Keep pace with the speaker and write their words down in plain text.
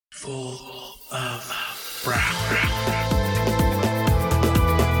full of brown.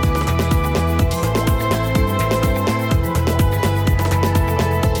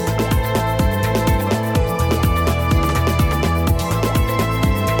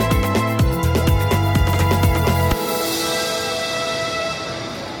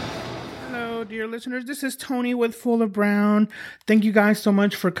 Dear listeners, this is Tony with Full of Brown. Thank you guys so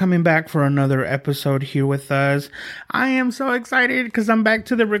much for coming back for another episode here with us. I am so excited because I'm back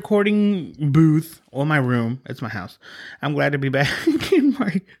to the recording booth or my room. It's my house. I'm glad to be back in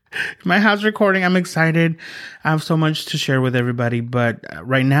my house recording. I'm excited. I have so much to share with everybody, but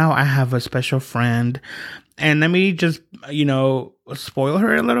right now I have a special friend. And let me just, spoil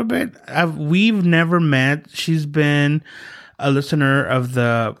her a little bit. We've never met. She's been a listener of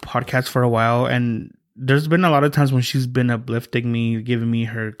the podcast for a while, and there's been a lot of times when she's been uplifting me, giving me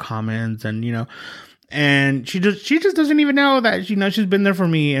her comments, and and she just doesn't even know that she's been there for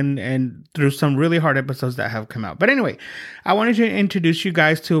me and through some really hard episodes that have come out. But anyway, I wanted to introduce you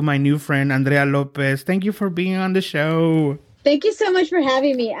guys to my new friend Andrea Lopez. Thank you for being on the show. Thank you so much for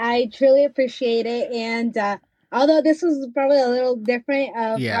having me. I truly appreciate it. And although this was probably a little different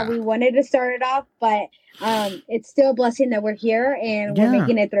of how we wanted to start it off, but it's still a blessing that we're here and we're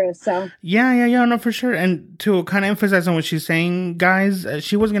making it through. So no, for sure. And to kind of emphasize on what she's saying, guys,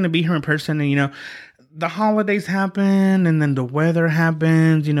 she was going to be here in person, and the holidays happen, and then the weather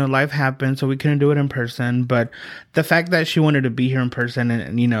happens, life happens, so we couldn't do it in person. But the fact that she wanted to be here in person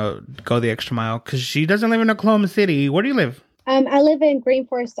and go the extra mile, because she doesn't live in Oklahoma City. Where do you live? I live in Green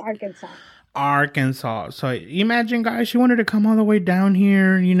Forest, Arkansas. So imagine, guys, she wanted to come all the way down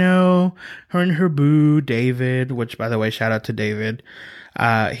here, her and her boo, David, which, by the way, shout out to David.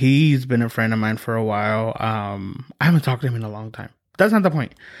 He's been a friend of mine for a while. I haven't talked to him in a long time. That's not the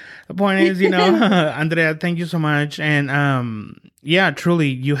point. The point is, Andrea, thank you so much. And, truly,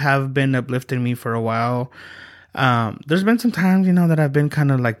 you have been uplifting me for a while. There's been some times, that I've been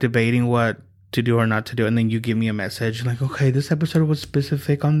kind of like debating what to do or not to do, and then you give me a message like, okay, this episode was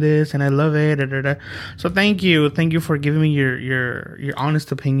specific on this and I love it, so thank you for giving me your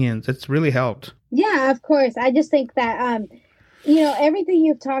honest opinions. It's really helped. Yeah, of course. I just think that everything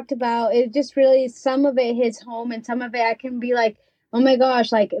you've talked about, it just really, some of it hits home, and some of it I can be like, oh my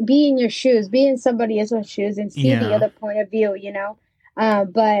gosh, like be in your shoes, be in somebody else's shoes and see the other point of view,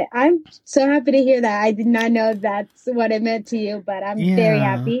 but I'm so happy to hear that. I did not know that's what it meant to you, but I'm very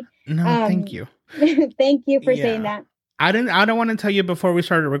happy. No, thank you. Thank you for saying that. I don't want to tell you before we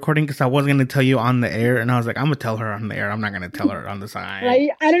started recording, because I was going to tell you on the air, and I was like, I'm going to tell her on the air. I'm not going to tell her on the side.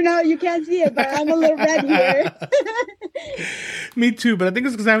 I don't know. You can't see it, but I'm a little red here. Me too, but I think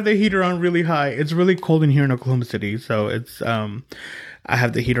it's because I have the heater on really high. It's really cold in here in Oklahoma City, so it's I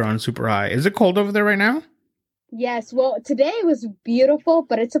have the heater on super high. Is it cold over there right now? Yes. Well, today was beautiful,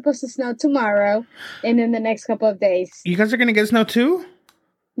 but it's supposed to snow tomorrow and in the next couple of days. You guys are going to get snow too?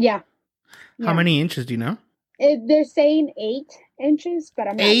 Yeah. How many inches, do you know? They're saying 8 inches, but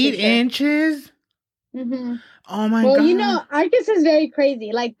I'm not 8 sure. inches? Mm-hmm. Oh my God. Well, Arkansas is very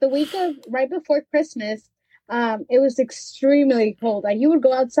crazy. Like the week of right before Christmas, it was extremely cold. Like you would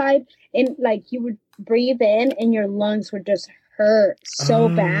go outside and like you would breathe in and your lungs would just hurt so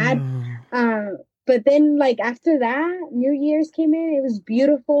bad. But then, like, after that, New Year's came in. It was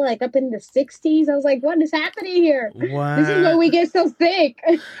beautiful, like, up in the 60s. I was like, what is happening here? What? This is why we get so sick.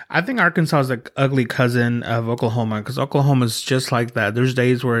 I think Arkansas is like ugly cousin of Oklahoma, because Oklahoma's just like that. There's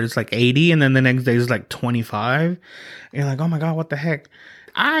days where it's like 80, and then the next day is like 25. And you're like, oh, my God, what the heck?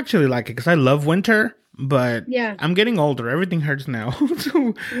 I actually like it because I love winter. But I'm getting older. Everything hurts now.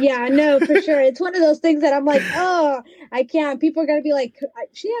 Yeah, no, for sure. It's one of those things that I'm like, oh, I can't. People are going to be like,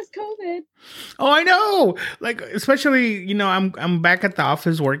 she has COVID. Oh, I know. Like, especially, I'm back at the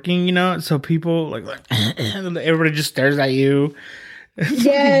office working, so people like everybody just stares at you.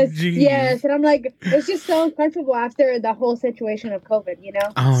 Yes. And I'm like, it's just so uncomfortable after the whole situation of COVID,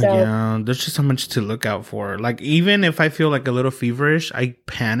 Oh, yeah. There's just so much to look out for. Like, even if I feel like a little feverish, I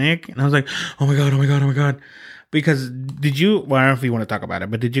panic. And I was like, oh my God. Because I don't know if you want to talk about it,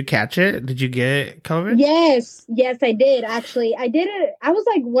 but did you catch it? Did you get COVID? Yes, I did. Actually, I did it. I was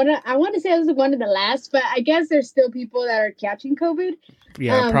like I want to say I was one of the last, but I guess there's still people that are catching COVID.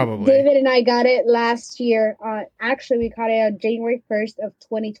 Yeah, probably. David and I got it last year. Actually, we caught it on January 1st of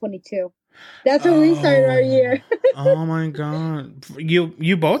 2022. That's when we started our year. Oh my God.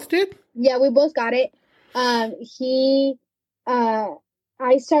 You both did? Yeah, we both got it.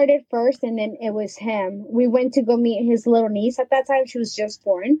 I started first, and then it was him. We went to go meet his little niece at that time. She was just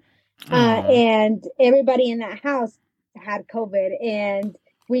born. And everybody in that house had COVID. And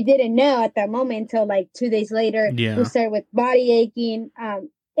we didn't know at that moment until like 2 days later. We started with body aching.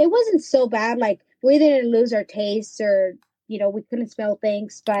 it wasn't so bad. Like we didn't lose our taste or we couldn't smell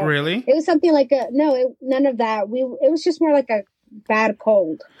things, but Really? it was something like none of that. It was just more like a bad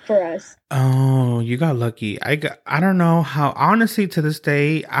cold for us. Oh, you got lucky. I don't know how, honestly, to this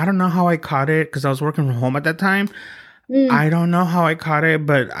day, I don't know how I caught it because I was working from home at that time. Mm, I don't know how I caught it,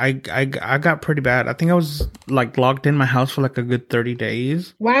 but I got pretty bad. I think I was like locked in my house for like a good 30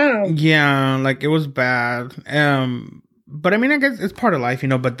 days. wow. Yeah, like it was bad. But I mean, I guess it's part of life,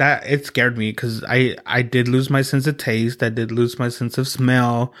 but that it scared me because I did lose my sense of taste. I did lose my sense of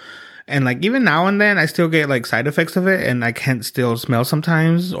smell. And like even now and then I still get like side effects of it and I can't still smell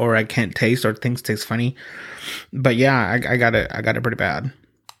sometimes or I can't taste or things taste funny. But yeah, I got it pretty bad.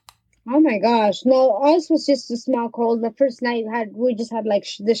 Oh my gosh. No, ours was just a small cold. The first night we just had like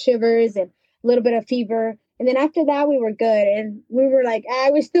the shivers and a little bit of fever. And then after that we were good. And we were like,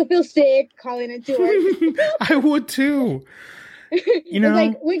 we still feel sick, calling it to work. I would too. It's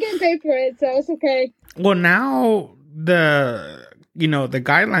like we can pay for it, so it's okay. Well, now the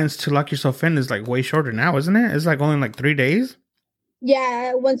guidelines to lock yourself in is like way shorter now, isn't it? It's like only like 3 days.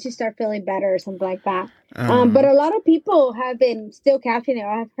 Yeah, once you start feeling better or something like that. Um, But a lot of people have been still catching it.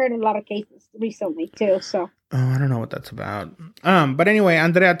 I've heard a lot of cases recently too. So I don't know what that's about. But anyway,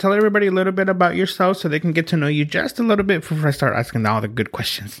 Andrea, tell everybody a little bit about yourself so they can get to know you just a little bit before I start asking all the good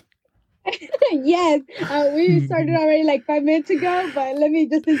questions. yes, we started already like 5 minutes ago, but let me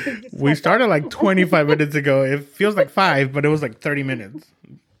just introduce We started like 25 minutes ago. It feels like 5, but it was like 30 minutes.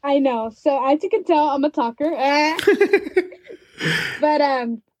 I know. So as you can tell, I'm a talker. But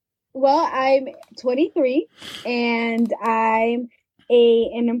well, I'm 23 and I'm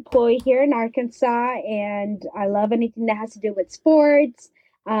an employee here in Arkansas, and I love anything that has to do with sports,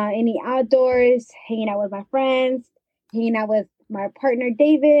 any outdoors, hanging out with my friends, hanging out with my partner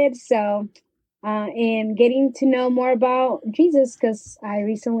David. So, and getting to know more about Jesus because I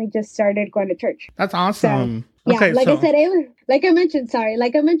recently just started going to church. That's awesome. So, yeah, Okay, like I said, like I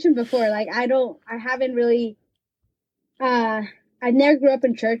mentioned before, like I haven't really I never grew up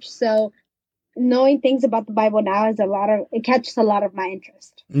in church, so knowing things about the Bible now it catches a lot of my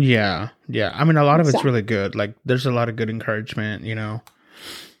interest. Yeah. I mean, a lot of it's So, really good. Like, there's a lot of good encouragement. yeah,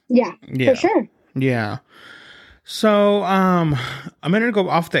 Yeah. for sure. Yeah. So, a minute ago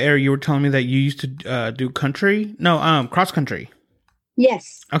off the air, you were telling me that you used to do country. No, cross country.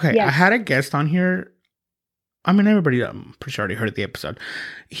 Yes. Okay, Yes. I had a guest on here. I mean, everybody, I'm pretty sure already heard the episode.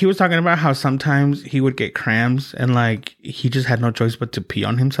 He was talking about how sometimes he would get cramps and like he just had no choice but to pee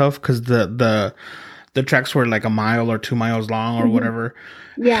on himself because the tracks were like a mile or 2 miles long or whatever.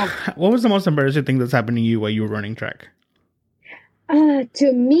 Yeah. What was the most embarrassing thing that's happened to you while you were running track?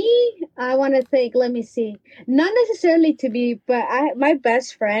 To me, I want to think. Let me see. Not necessarily to me, but my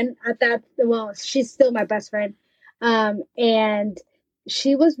best friend at that. Well, she's still my best friend. And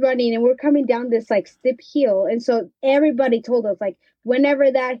she was running, and we're coming down this like steep hill, and so everybody told us like,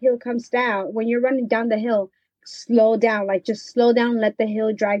 whenever that hill comes down, when you're running down the hill, slow down. Like just slow down, let the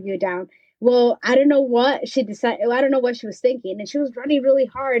hill drag you down. Well, I don't know what she decided. I don't know what she was thinking, and she was running really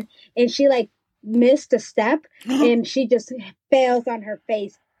hard, and she like missed a step and she just fails on her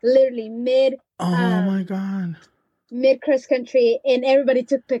face, literally Oh my God. mid cross country, and everybody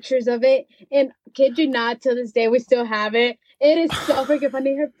took pictures of it. And kid you not, till this day we still have it. It is so freaking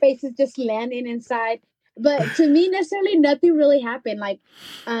funny. Her face is just landing inside. But to me, necessarily nothing really happened. Like,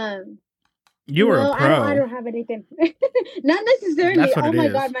 You were a pro. I don't have anything. Not necessarily. That's what Oh it my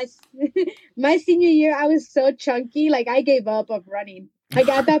is. God, my senior year, I was so chunky. Like I gave up of running. Like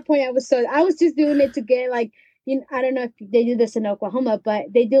at that point, I was just doing it to get like, I don't know if they do this in Oklahoma,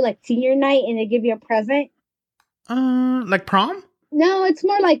 but they do like senior night and they give you a present. Like prom? No, it's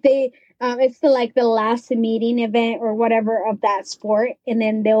more like it's the last meeting event or whatever of that sport, and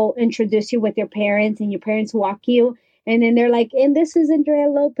then they'll introduce you with your parents, and your parents walk you, and then they're like, and this is Andrea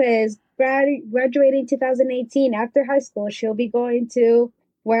Lopez, graduating 2018 after high school. She'll be going to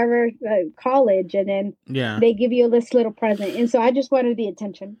wherever college, and then they give you this little present, and so I just wanted the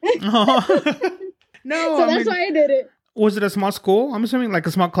attention. No, so that's why I did it. Was it a small school? I'm assuming like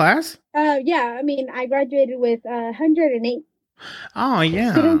a small class. Yeah, I mean, I graduated with 108. Oh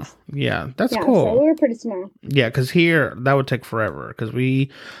yeah, students. Yeah, that's cool. So we were pretty small. Yeah, because here that would take forever. Because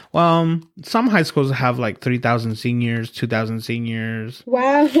some high schools have like 3,000 seniors, 2,000 seniors.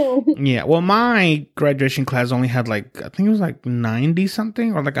 Wow. Yeah, well, my graduation class only had like I think it was like 90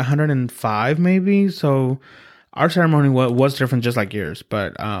 something or like 105 maybe. So our ceremony was different, just like yours.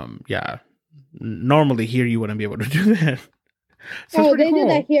 But yeah, normally here you wouldn't be able to do that. So they do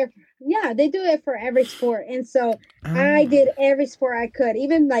that here. Yeah, they do it for every sport. And so I did every sport I could,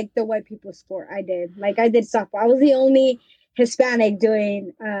 even like the white people sport I did. Like I did softball. I was the only Hispanic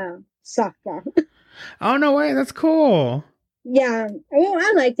doing softball. Oh, no way. That's cool. Yeah, well,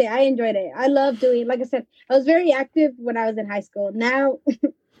 I liked it. I enjoyed it. I love doing, like I said, I was very active when I was in high school. Now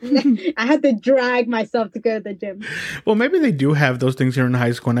I have to drag myself to go to the gym. Well, maybe they do have those things here in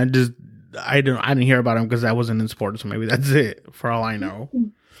high school, and I didn't hear about them because I wasn't in sports. So maybe that's it. For all I know.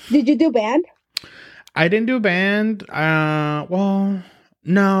 Did you do band? I didn't do band. Well,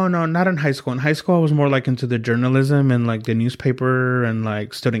 no, not in high school. In high school, I was more like into the journalism and like the newspaper and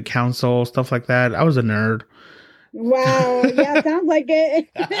like student council stuff like that. I was a nerd. Wow. Yeah, sounds like it.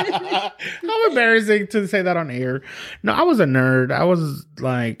 How embarrassing to say that on air. No, I was a nerd. I was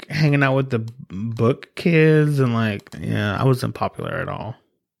like hanging out with the book kids and like, yeah, I wasn't popular at all.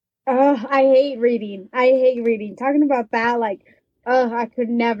 Oh, I hate reading. I hate reading. Talking about that, like, oh, I could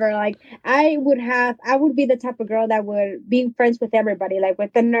never. Like, I would be the type of girl that would be friends with everybody, like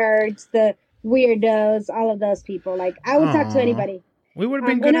with the nerds, the weirdos, all of those people. Like, I would talk to Aw. anybody. We would have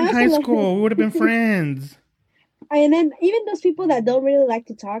been good in high school. We would have been friends. And then even those people that don't really like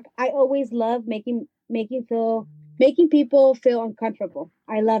to talk, I always love making people feel uncomfortable.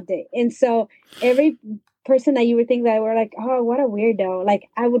 I loved it. And so every person that you would think that were like, oh, what a weirdo, like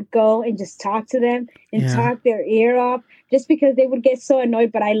I would go and just talk to them and Yeah. talk their ear off just because they would get so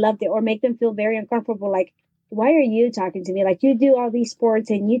annoyed, but I loved it, or make them feel very uncomfortable. Like, why are you talking to me? Like, you do all these sports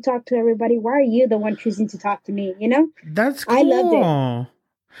and you talk to everybody. Why are you the one choosing to talk to me? You know? That's cool. I loved it.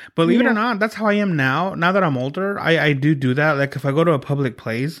 Believe it or not, that's how I am now. Now that I'm older, I do that. Like if I go to a public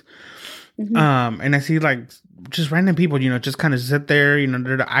place, Mm-hmm. and I see like just random people, just kind of sit there,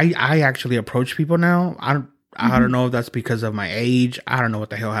 I actually approach people now. I don't know if that's because of my age. I don't know what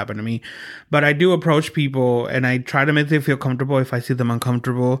the hell happened to me, but I do approach people and I try to make them feel comfortable if I see them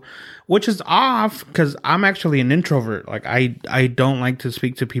uncomfortable, which is off because I'm actually an introvert. Like I don't like to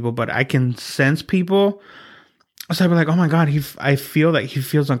speak to people, but I can sense people. So I'd be like, oh my God, I feel that he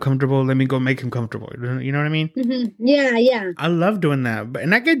feels uncomfortable. Let me go make him comfortable. You know what I mean? Mm-hmm. Yeah, yeah. I love doing that.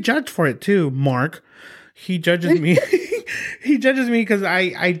 And I get judged for it too, Mark. He judges me. He judges me because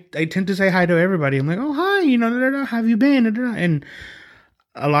I tend to say hi to everybody. I'm like, oh, hi, how have you been? And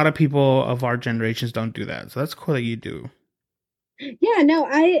a lot of people of our generations don't do that. So that's cool that you do. Yeah, no,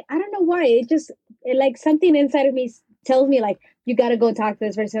 I don't know why. Like something inside of me tells me like you got to go talk to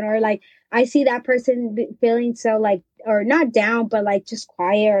this person, or like I see that person feeling so like, or not down, but like just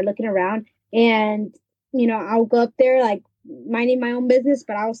quiet or looking around, and I'll go up there like minding my own business,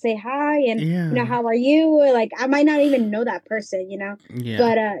 but I'll say hi and Yeah. how are you? Or, like I might not even know that person, Yeah.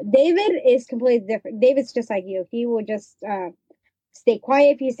 But David is completely different. David's just like you. He will just stay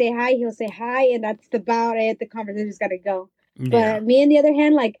quiet. If you say hi, he'll say hi, and that's about it. The conversation's got to go. Yeah. But me, on the other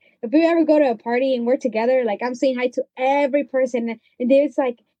hand, like if we ever go to a party and we're together, like I'm saying hi to every person, and David's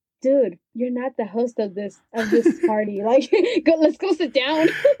like, "Dude, you're not the host of this party. Like, let's go sit down."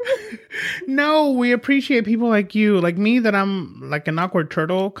 No, we appreciate people like you, like me, that I'm like an awkward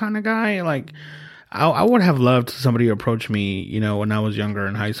turtle kind of guy. Like, I would have loved somebody to approach me, when I was younger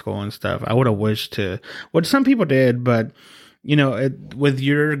in high school and stuff. I would have wished to, what some people did, but with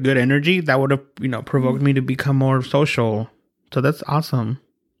your good energy, that would have, provoked me to become more social. So that's awesome.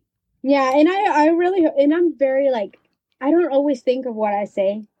 Yeah, and I really, and I'm very like, I don't always think of what I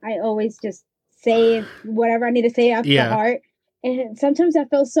say. I always just say whatever I need to say out the heart. And sometimes I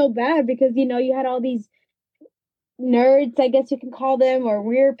feel so bad because, you had all these nerds, I guess you can call them, or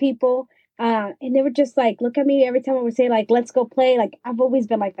weird people. And they would just like look at me every time I would say like, let's go play. Like I've always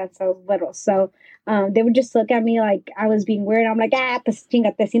been like that so little. So they would just look at me like I was being weird. I'm like, pues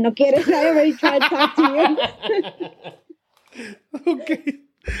chingate, si no quieres. I already tried to talk to you. Okay.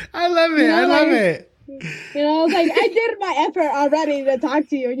 I love it. I love it. I was like, I did my effort already to talk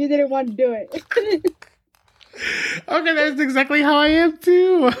to you and you didn't want to do it. Okay, that's exactly how I am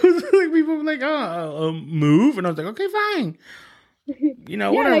too. I was like, people were like, oh, move. And I was like, okay, fine.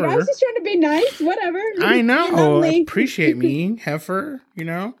 Whatever. Like, I was just trying to be nice, whatever. I know. Appreciate me, heifer,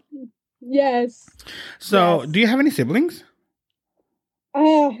 Yes. So, yes. Do you have any siblings?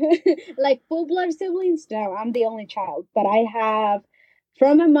 Like full-blood siblings? No, I'm the only child. But I have,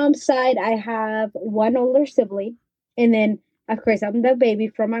 from my mom's side, I have one older sibling. And then, of course, I'm the baby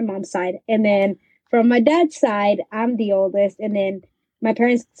from my mom's side. And then from my dad's side, I'm the oldest. And then my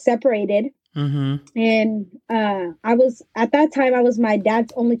parents separated. Mm-hmm. And at that time, I was my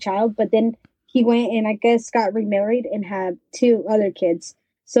dad's only child. But then he went and I guess got remarried and had 2 other kids.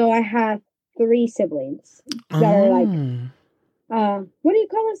 So I have 3 siblings that are like... what do you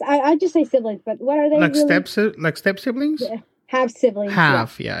call us? I just say siblings, but what are they? Like really? step siblings? Yeah. Half siblings.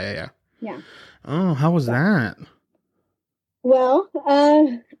 Half, yeah. Oh, how was that? Well,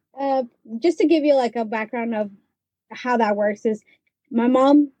 just to give you like a background of how that works is my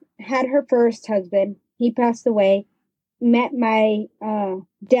mom had her first husband. He passed away, met my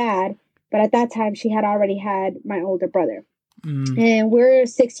dad, but at that time she had already had my older brother. Mm. And we're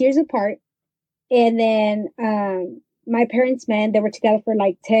 6 years apart. And then my parents met, they were together for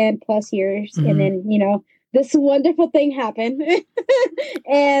like 10 plus years. Mm-hmm. And then, this wonderful thing happened.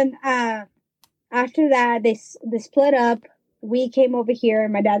 And after that, they split up. We came over here,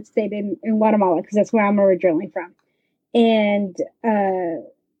 and my dad stayed in Guatemala because that's where I'm originally from. And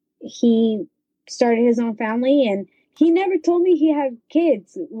he started his own family, and he never told me he had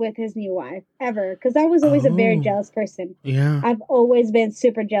kids with his new wife ever, because I was always a very jealous person. Yeah. I've always been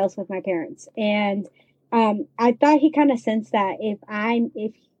super jealous with my parents, and I thought he kind of sensed that if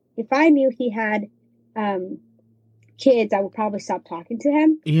I knew he had kids, I would probably stop talking to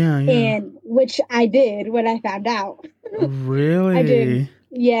him. Yeah. And which I did when I found out. Really? I did.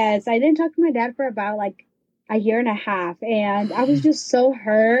 Yes, I didn't talk to my dad for about like a year and a half, and I was just so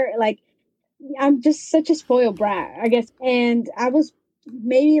hurt. Like, I'm just such a spoiled brat, I guess. And I was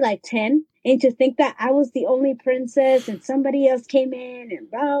maybe like 10, and to think that I was the only princess and somebody else came in and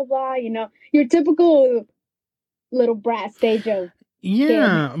blah blah, your typical little brat stage of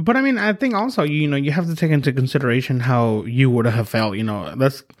yeah, but I mean, I think also, you have to take into consideration how you would have felt.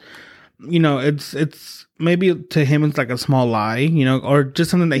 That's, it's maybe to him it's like a small lie, or just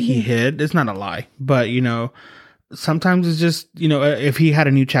something that he hid. It's not a lie, but sometimes it's just, if he had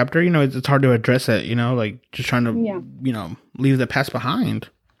a new chapter, it's hard to address it. Like just trying to, leave the past behind.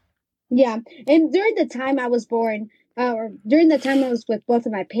 Yeah, and during the time I was born, or during the time I was with both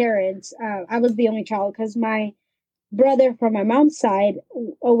of my parents, I was the only child because my brother from my mom's side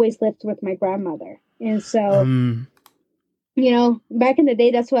always lived with my grandmother. And so, back in the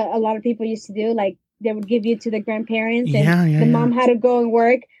day, that's what a lot of people used to do. Like, they would give you to the grandparents, and the mom had to go and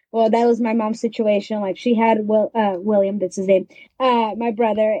work. Well, that was my mom's situation. Like, she had William, that's his name, my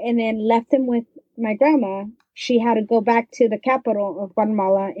brother, and then left him with my grandma. She had to go back to the capital of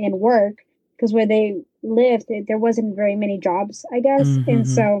Guatemala and work, because where they lived, there wasn't very many jobs, I guess. And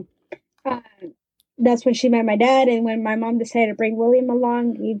so that's when she met my dad. And when my mom decided to bring William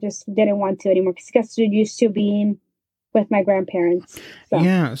along, he just didn't want to anymore because he got so used to being with my grandparents. So.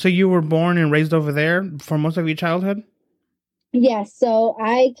 Yeah. So you were born and raised over there for most of your childhood? Yes. So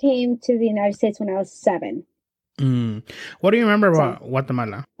I came to the United States when I was 7. What do you remember about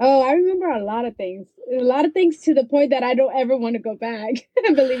Guatemala? Oh, I remember a lot of things. A lot of things to the point that I don't ever want to go back,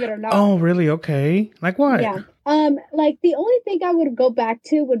 believe it or not. Oh, really? Okay. Like what? Yeah. Like the only thing I would go back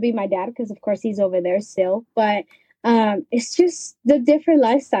to would be my dad, because of course he's over there still. But it's just the different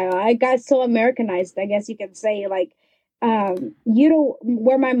lifestyle. I got so Americanized, I guess you could say. Like,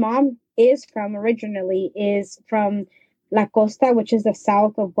 where my mom is from originally is from La Costa, which is the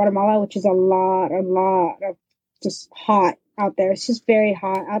south of Guatemala, which is a lot of just hot out there. It's just very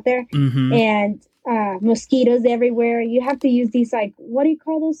hot out there. And mosquitoes everywhere. You have to use these, like, what do you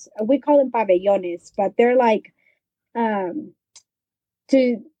call those? We call them pabellones, but they're like so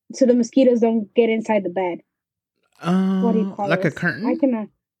the mosquitoes don't get inside the bed. What do you call like this? a curtain?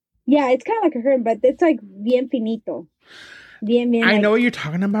 Yeah, it's kind of like a curtain, but it's like bien finito. I know what you're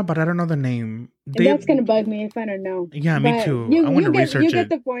talking about, but I don't know the name. That's gonna bug me if I don't know. Yeah, me too. I want to research it. You get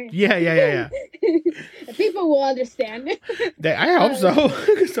the point. Yeah. People will understand. I hope so.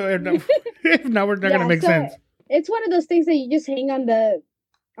 So if not, we're not gonna make sense. It's one of those things that you just hang on the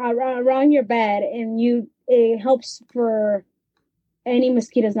around your bed, and it helps for any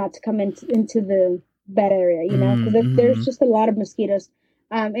mosquitoes not to come into the bed area. Because there's just a lot of mosquitoes.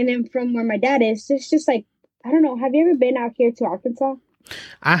 And then from where my dad is, it's just like, I don't know. Have you ever been out here to Arkansas?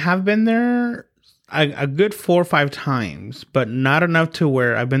 I have been there a good 4 or 5 times, but not enough to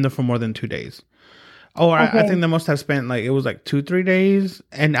where I've been there for more than 2 days. Oh, okay. I think the most I've spent, like, it was like 2-3 days,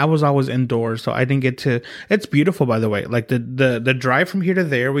 and I was always indoors, so I didn't get to. It's beautiful, by the way. Like the drive from here to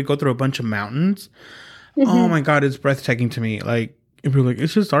there, we go through a bunch of mountains. Oh my God, it's breathtaking to me. Like, if you're like,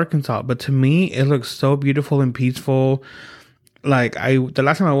 it's just Arkansas, but to me, it looks so beautiful and peaceful. Like, the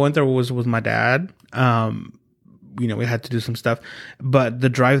last time I went there was with my dad. We had to do some stuff, but the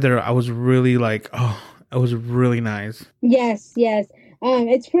drive there, I was really like, oh, it was really nice. Yes.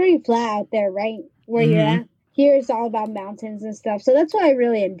 It's pretty flat out there, right? Where you're at. Here it's all about mountains and stuff. So that's why I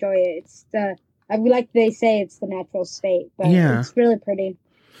really enjoy it. It's like they say, it's the natural state, but it's really pretty.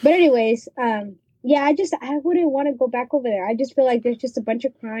 But anyways, I wouldn't want to go back over there. I just feel like there's just a bunch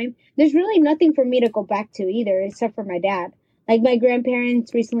of crime. There's really nothing for me to go back to either, except for my dad. Like, my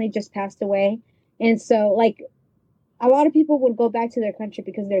grandparents recently just passed away. And so, like, a lot of people would go back to their country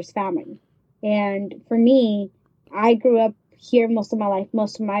because there's famine. And for me, I grew up here most of my life.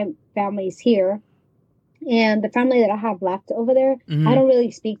 Most of my family's here. And the family that I have left over there, I Mm-hmm. don't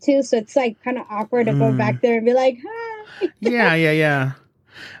really speak to. So it's like kind of awkward to go Mm. back there and be like, hi. Yeah, yeah,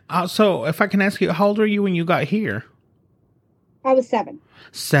 yeah. So, if I can ask you, how old were you when you got here? I was 7.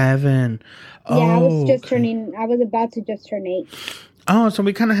 7. Yeah, Oh, okay. I was about to just turn 8. Oh, so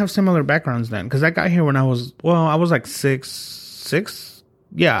we kind of have similar backgrounds then, because I got here when I was like 6, 6.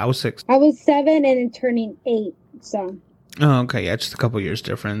 Yeah, I was 6. I was 7 and then turning 8. So, Oh, okay, yeah, just a couple years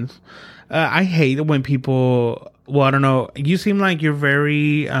difference. I hate it when people. Well, I don't know. You seem like you're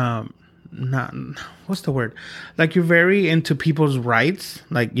very not what's the word? Like you're very into people's rights,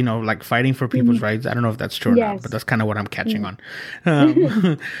 like like fighting for people's mhm. rights. I don't know if that's true or not, but Yes. that's kind of what I'm catching Mhm.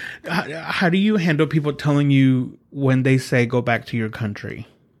 on. How do you handle people telling you when they say go back to your country?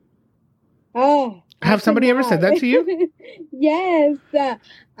 Oh, I Have somebody ever cannot. said that to you? Yes.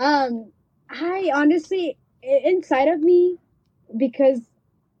 Um, I honestly, inside of me, because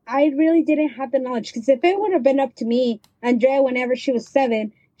I really didn't have the knowledge. Because if it would have been up to me, Andrea, whenever she was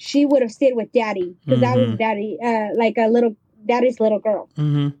 7, she would have stayed with daddy because I was Mm-hmm. daddy, like a little daddy's little girl.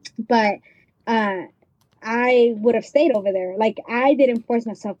 Mm-hmm. But uh, I would have stayed over there. Like I didn't force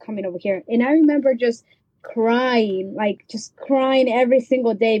myself coming over here, and I remember just crying, like just crying every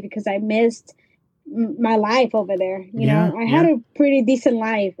single day because I missed my life over there. You Yeah. know, I had Yeah. a pretty decent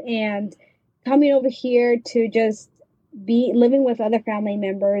life, and coming over here to just be living with other family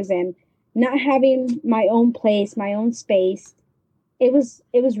members and not having my own place, my own space, it was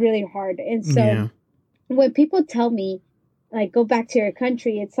really hard. And so Yeah. when people tell me like go back to your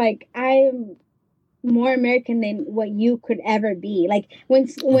country, it's like I'm more American than what you could ever be. Like when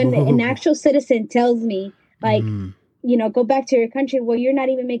an Ooh. actual citizen tells me like, Mm. go back to your country, well, you're not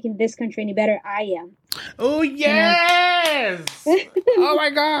even making this country any better. I am. Oh You know, yes! Oh my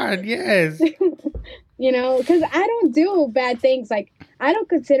God! Yes. because I don't do bad things. Like I don't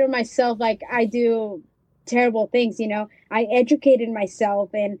consider myself like I do terrible things. I educated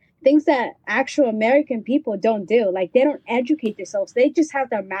myself and things that actual American people don't do. Like they don't educate themselves. They just have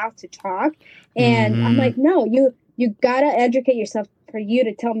their mouth to talk. And I'm Mm-hmm. like, no, you gotta educate yourself for you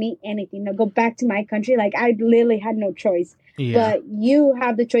to tell me anything. Now go back to my country. Like I literally had no choice. Yeah. But you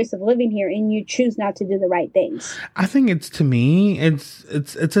have the choice of living here and you choose not to do the right things. I think it's to me, it's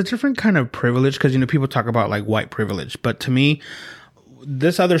a different kind of privilege because people talk about like white privilege, but to me,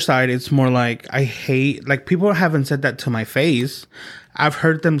 this other side, it's more like I hate like people haven't said that to my face. I've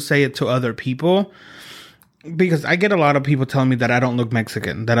heard them say it to other people because I get a lot of people telling me that I don't look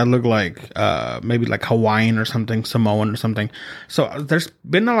Mexican, that I look like maybe like Hawaiian or something, Samoan or something. So there's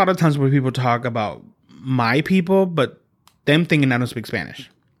been a lot of times where people talk about my people, but them thinking I don't speak Spanish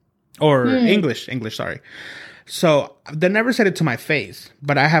or Hmm. English, sorry. So they never said it to my face,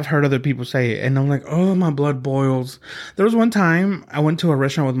 but I have heard other people say it, and I'm like, oh, my blood boils. There was one time I went to a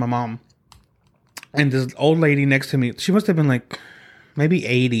restaurant with my mom, and this old lady next to me, she must have been like maybe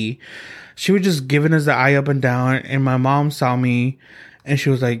 80. She was just giving us the eye up and down, and my mom saw me, and she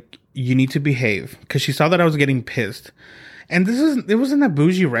was like, "You need to behave," because she saw that I was getting pissed. And it wasn't a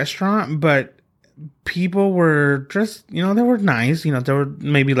bougie restaurant, but people were dressed, they were nice. They were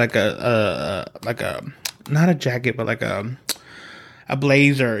maybe like a not a jacket, but like a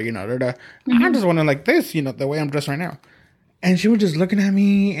blazer. I Hmm. just wanted like this, the way I'm dressed right now. And she was just looking at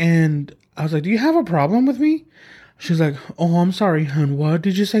me, and I was like, "Do you have a problem with me?" She's like, "Oh, I'm sorry, hon. What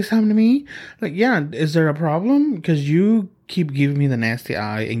did you say something to me?" Like, yeah, is there a problem? Because you keep giving me the nasty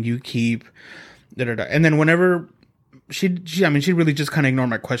eye, and you keep da da da. And then whenever I mean, she really just kind of ignored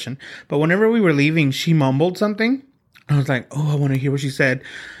my question. But whenever we were leaving, she mumbled something. I was like, oh, I want to hear what she said.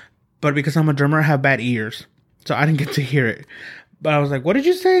 But because I'm a drummer, I have bad ears. So I didn't get to hear it. But I was like, what did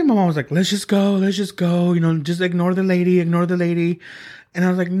you say? My mom was like, let's just go. Let's just go. Just ignore the lady. Ignore the lady. And I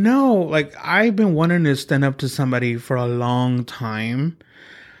was like, no. Like, I've been wanting to stand up to somebody for a long time.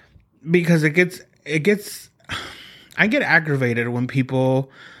 Because I get aggravated when people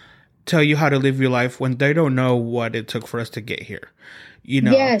tell you how to live your life when they don't know what it took for us to get here.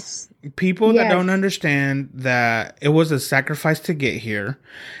 Yes. People that don't Yes. understand that it was a sacrifice to get here.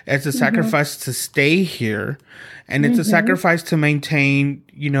 It's a Hmm. sacrifice to stay here. And it's a Hmm. sacrifice to maintain,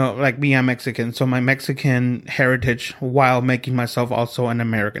 like me, I'm Mexican. So my Mexican heritage while making myself also an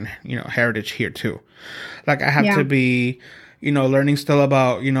American, heritage here too. Like I have Yeah. to be, learning still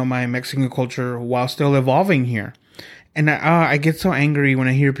about, my Mexican culture while still evolving here. And I get so angry when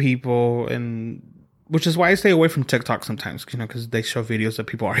I hear people, and which is why I stay away from TikTok sometimes, because they show videos of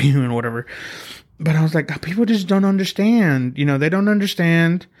people arguing or whatever. But I was like, people just don't understand. They don't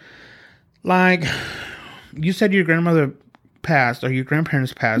understand. Like, you said your grandmother passed or your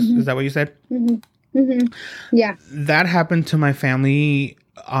grandparents passed. Hmm. Is that what you said? Hmm. Hmm. Yeah. That happened to my family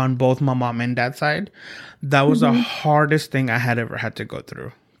on both my mom and dad's side. That was the hardest thing I had ever had to go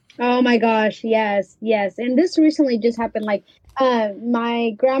through. Oh my gosh, yes, yes. And this recently just happened. Like,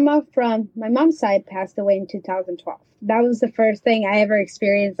 my grandma from my mom's side passed away in 2012. That was the first thing I ever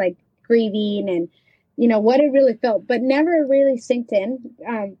experienced, like grieving and, what it really felt, but never really sinked in.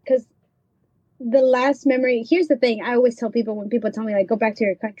 Because the last memory, here's the thing, I always tell people when people tell me, like, go back to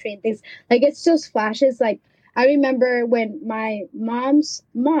your country and things, like, it's just flashes. Like, I remember when my mom's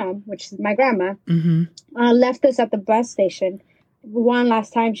mom, which is my grandma, left us at the bus station. One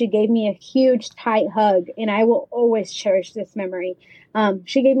last time, she gave me a huge, tight hug, and I will always cherish this memory.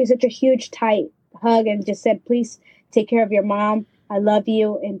 She gave me such a huge, tight hug and just said, please take care of your mom. I love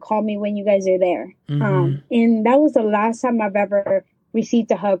you, and call me when you guys are there. And that was the last time I've ever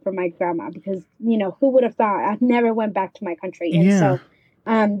received a hug from my grandma, because, who would have thought? I've never went back to my country. And so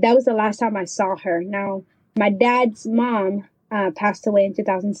that was the last time I saw her. Now, my dad's mom passed away in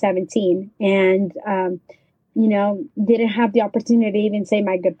 2017, and didn't have the opportunity to even say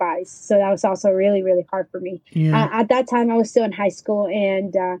my goodbyes. So that was also really, really hard for me. At that time, I was still in high school,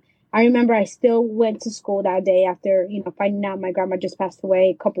 and I remember I still went to school that day after, finding out my grandma just passed away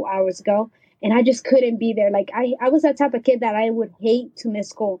a couple hours ago. And I just couldn't be there. Like, I was that type of kid that I would hate to miss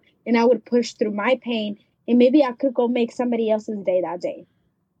school, and I would push through my pain, and maybe I could go make somebody else's day that day.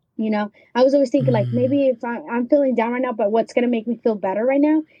 I was always thinking, like, maybe if I'm feeling down right now, but what's going to make me feel better right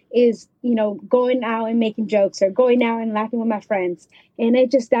now is, going out and making jokes or going out and laughing with my friends. And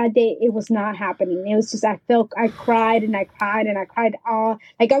it just, that day, it was not happening. It was just, I cried and I cried and I cried all,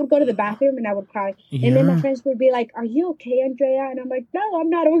 like, I would go to the bathroom and I would cry. And then my friends would be like, are you okay, Andrea? And I'm like, no,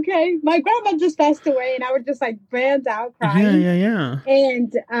 I'm not okay. My grandma just passed away. And I would just, like, brand out crying.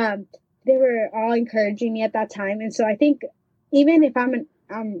 And they were all encouraging me at that time. And so I think even if I'm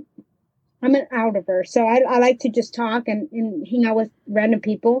an outrovert, so I like to just talk and hang out with random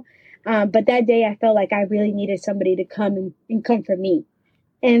people. But that day I felt like I really needed somebody to come and comfort me.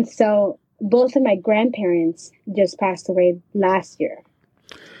 And so both of my grandparents just passed away last year.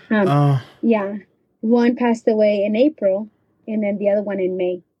 One passed away in April and then the other one in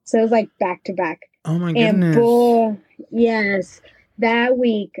May. So it was like back to back. Oh my goodness. And that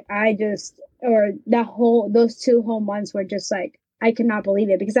week those 2 whole months were just like, I could not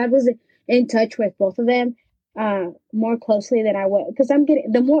believe it, because I was in touch with both of them more closely than I would, because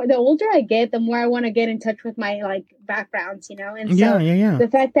the older I get, the more I want to get in touch with my, like, backgrounds, and so the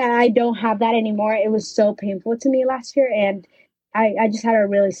fact that I don't have that anymore, it was so painful to me last year, and I just had to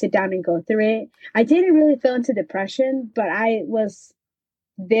really sit down and go through it. I didn't really feel into depression, but I was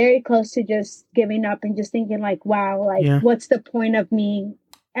very close to just giving up and just thinking, like, wow, like, what's the point of me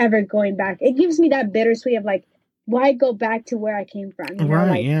ever going back? It gives me that bittersweet of, like, why go back to where I came from?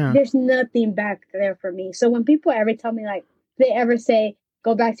 There's nothing back there for me. So when people ever tell me, like, they ever say,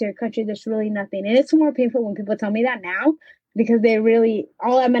 go back to your country, there's really nothing. And it's more painful when people tell me that now, because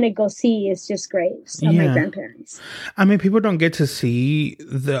all I'm going to go see is just graves of my grandparents. I mean, people don't get to see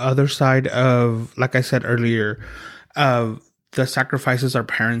the other side of, like I said earlier, of the sacrifices our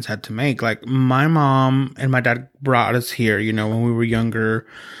parents had to make. Like, my mom and my dad brought us here, when we were younger.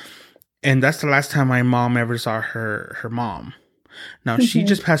 And that's the last time my mom ever saw her mom. Now, she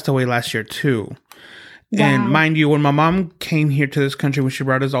just passed away last year, too. Wow. And mind you, when my mom came here to this country, when she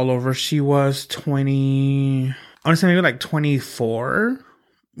brought us all over, she was 20, honestly, maybe like 24,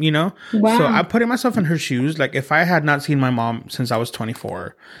 Wow. So I put myself in her shoes. Like, if I had not seen my mom since I was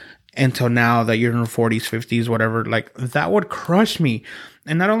 24 until now that you're in your 40s, 50s, whatever, like, that would crush me.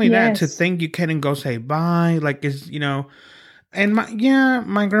 And not only that, to think you can't go say bye, like, and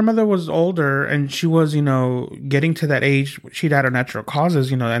my grandmother was older, and she was, getting to that age. She died of natural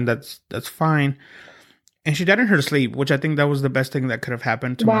causes, and that's fine. And she died in her sleep, which I think that was the best thing that could have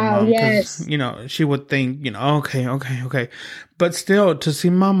happened to my mom. Because, she would think, okay. But still, to see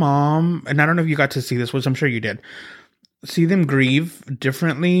my mom, and I don't know if you got to see this, which I'm sure you did, see them grieve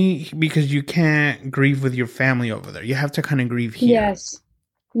differently, because you can't grieve with your family over there. You have to kind of grieve here.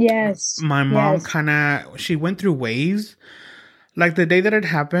 Yes. My mom she went through waves. Like, the day that it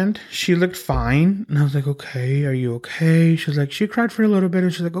happened, she looked fine. And I was like, okay, are you okay? She was like, she cried for a little bit.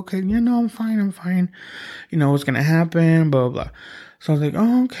 And she's like, okay, no, I'm fine. What's going to happen, blah, blah, blah. So I was like,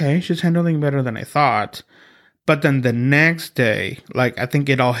 oh, okay, she's handling better than I thought. But then the next day, like, I think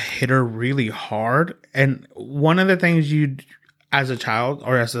it all hit her really hard. And one of the things you, as a child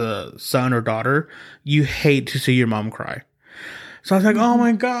or as a son or daughter, you hate to see your mom cry. So I was like, oh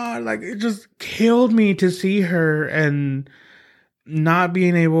my God, like, it just killed me to see her and not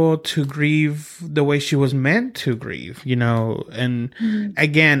being able to grieve the way she was meant to grieve, and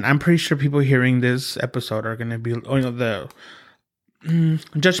again, I'm pretty sure people hearing this episode are going to be,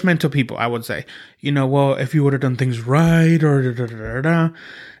 judgmental people, I would say. Well, if you would have done things right, or da, da, da, da, da.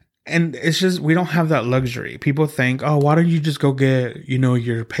 And it's just, we don't have that luxury. People think, oh, why don't you just go get,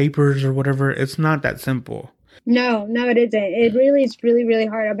 your papers or whatever? It's not that simple. No, no, it isn't. It really is really, really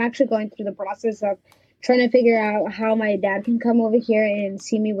hard. I'm actually going through the process of trying to figure out how my dad can come over here and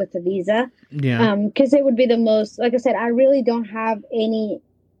see me with a visa. Yeah. Because it would be the most, like I said, I really don't have any,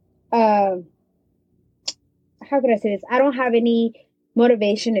 uh, how could I say this? I don't have any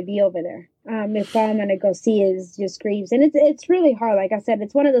motivation to be over there. If all I'm gonna go see is just grieves, and it's really hard. Like I said,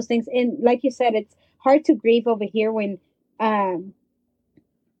 it's one of those things, and like you said, it's hard to grieve over here when um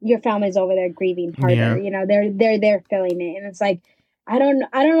your family's over there grieving harder. Yeah. They're feeling it, and it's like I don't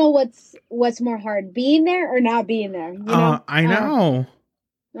know what's more hard, being there or not being there. I know.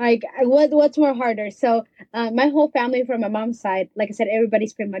 Like what's more harder? So my whole family from my mom's side, like I said,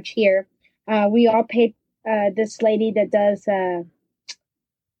 everybody's pretty much here. We all paid this lady that does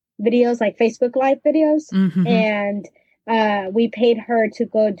videos, like Facebook Live videos, Mm-hmm. and we paid her to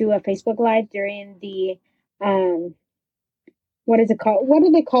go do a Facebook Live during the what is it called? What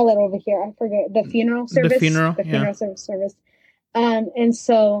do they call it over here? I forget. The funeral service. The funeral. The funeral service. And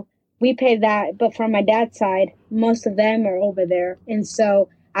so we paid that, but from my dad's side, most of them are over there, and so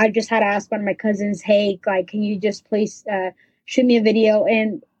I just had to ask one of my cousins, "Hey, like, can you just please shoot me a video?"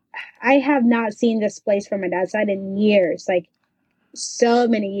 And I have not seen this place from my dad's side in years, like so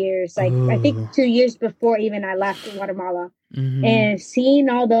many years. Like I think 2 years before even I left Guatemala, and seeing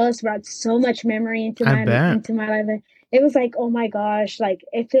all those brought so much memory into my life. It was like, oh my gosh, like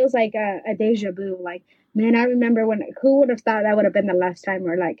it feels like a deja vu. Like, man, I remember who would have thought that would have been the last time,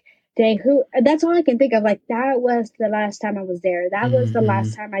 or like, dang, that's all I can think of. Like, that was the last time I was there. That was the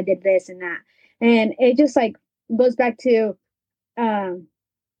last time I did this and that. And it just like goes back to,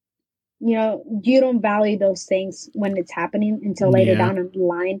 you don't value those things when it's happening until later down the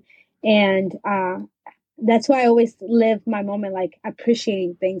line. And that's why I always live my moment like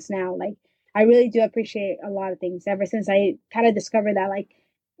appreciating things now. Like, I really do appreciate a lot of things ever since I kind of discovered that, like,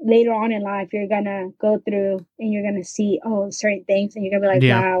 later on in life, you're going to go through and you're going to see, certain things. And you're going to be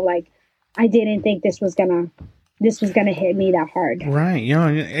like, wow, like, I didn't think this was going to hit me that hard. Right.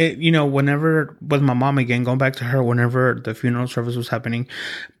 Whenever, with my mom again, going back to her, whenever the funeral service was happening,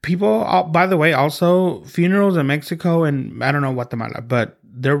 people, by the way, also funerals in Mexico and I don't know Guatemala, but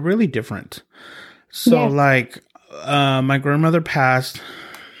they're really different. So like, my grandmother passed,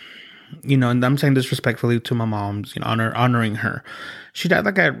 and I'm saying this respectfully to my mom's, honoring her. She died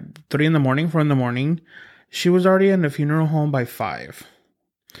like at 4 a.m. She was already in the funeral home by 5.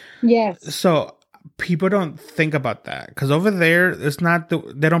 Yes. So people don't think about that because over there, it's not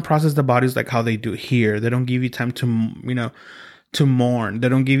they don't process the bodies like how they do here. They don't give you time to mourn. They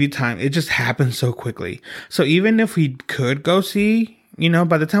don't give you time. It just happens so quickly. So even if we could go see,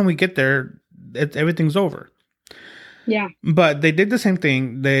 by the time we get there, everything's over. Yeah. But they did the same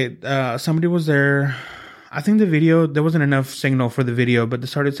thing. Somebody was there. I think there wasn't enough signal for the video, but they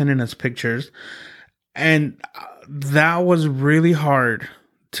started sending us pictures. And that was really hard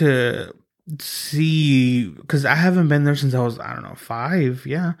to see because I haven't been there since I was, I don't know, 5.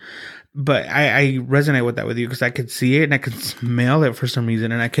 Yeah. But I resonate with that with you because I could see it and I could smell it for some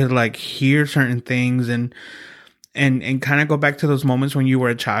reason. And I could like hear certain things and kind of go back to those moments when you were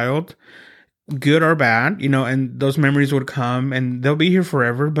a child, good or bad, and those memories would come and they'll be here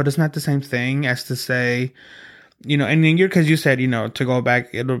forever, but it's not the same thing as to say, and then because you said, to go back,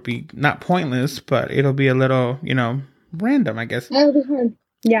 it'll be not pointless, but it'll be a little, random, I guess. That'll be hard.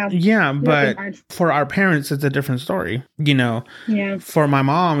 Yeah. Yeah, but for our parents, it's a different story, Yeah. For my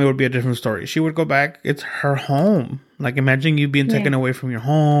mom, it would be a different story. She would go back. It's her home. Like, imagine you being taken away from your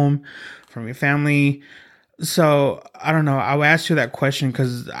home, from your family. So I don't know. I'll ask you that question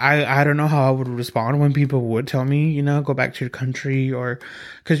because I don't know how I would respond when people would tell me, go back to your country, or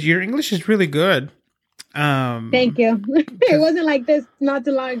because your English is really good. Thank you. It wasn't like this not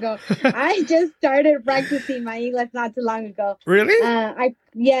too long ago. I just started practicing my English not too long ago. Really? I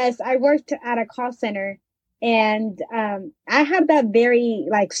worked at a call center, and I had that very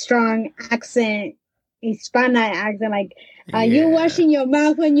like strong accent, Hispana accent, like you washing your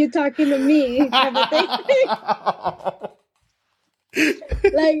mouth when you're talking to me, type of thing.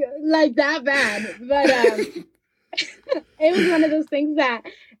 like that bad. But it was one of those things that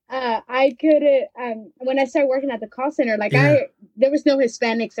I couldn't, when I started working at the call center, there was no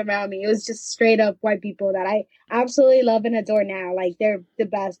Hispanics around me. It was just straight up white people that I absolutely love and adore now. Like, they're the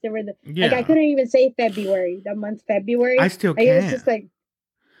best. They were like, I couldn't even say February, the month February. I still can't. It was just like,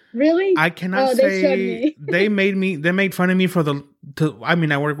 really? I cannot say they made fun of me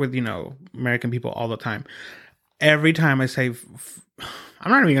I work with, American people all the time. every time I say,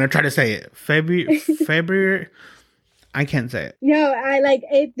 I'm not even gonna try to say it. February. I can't say it. No, I like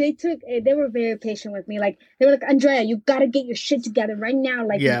it. They were very patient with me. Like, they were like, Andrea, you got to get your shit together right now.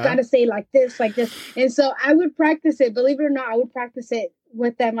 Like, you got to say like this, like this. And so I would practice it. Believe it or not, I would practice it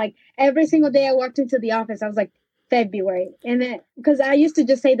with them. Like, every single day I walked into the office, I was like, February. And then, because I used to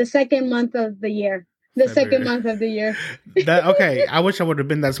just say the second month of the year. Second month of the year. Okay, I wish I would have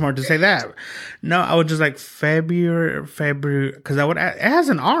been that smart to say that. No, I would just like February, because it has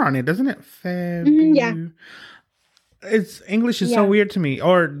an R on it, doesn't it? February. Yeah. It's English is so weird to me.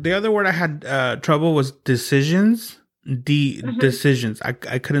 Or the other word I had trouble was decisions. Decisions. I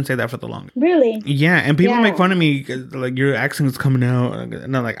couldn't say that for the longest. Really? Yeah, and people make fun of me like your accent is coming out.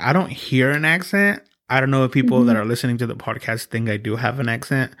 And I'm like, I don't hear an accent. I don't know if people that are listening to the podcast think I do have an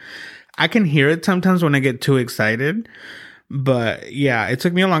accent. I can hear it sometimes when I get too excited. But yeah, it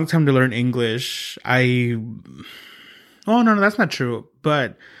took me a long time to learn English. Oh no, that's not true.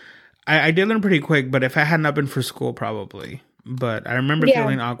 But I did learn pretty quick, but if I had not been for school, probably. But I remember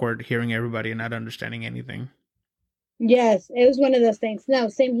feeling awkward hearing everybody and not understanding anything. Yes, it was one of those things. No,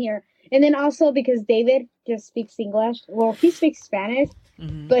 same here. And then also because David just speaks English. Well, he speaks Spanish,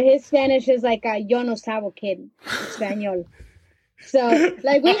 but his Spanish is like a yo no sabo kid, Espanol. So,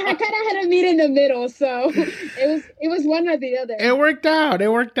 like, we kind of had to meet in the middle. So it was one or the other. It worked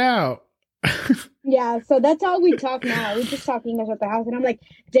out. Yeah, so that's how we talk now. We just talk English at the house, and I'm like,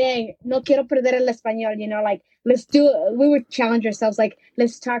 dang, no quiero perder el español, you know, like, we would challenge ourselves, like,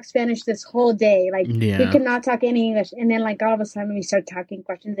 let's talk Spanish this whole day. Like, we cannot talk any English. And then, like, all of a sudden we start talking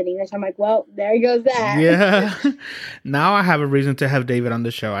questions in English. I'm like, well, there goes that. Yeah. Now I have a reason to have David on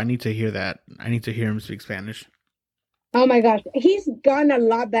the show. I need to hear that. I need to hear him speak Spanish. Oh my gosh. He's gotten a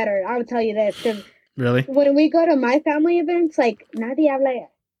lot better. I would tell you this. Cause really? When we go to my family events, like, nadie habla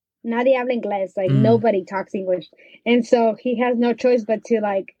inglés. Like, nobody talks English. And so he has no choice but to,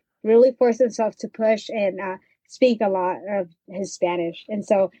 like, really force himself to push and speak a lot of his Spanish. And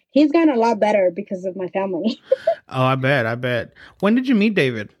so he's gotten a lot better because of my family. Oh, I bet. When did you meet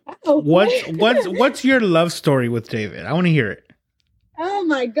David? Oh. What's your love story with David? I want to hear it. Oh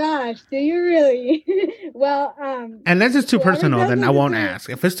my gosh, do you really? Well, unless it's too personal, then I won't ask.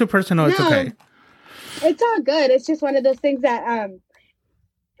 If it's too personal, it's okay. It's all good. It's just one of those things that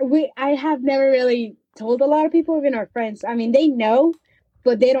I have never really told a lot of people, even our friends. I mean, they know,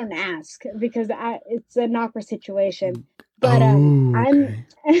 but they don't ask because it's an awkward situation. But okay.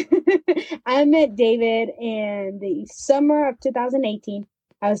 I met David in the summer of 2018.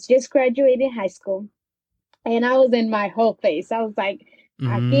 I was just graduating high school. And I was in my whole phase. I was like,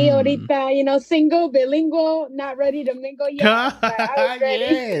 aquí ahorita, you know, single, bilingual, not ready to mingle yet. But I was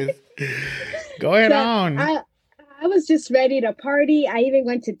ready. Yes. Go ahead on. I was just ready to party. I even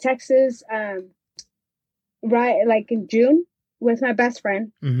went to Texas, right, like in June with my best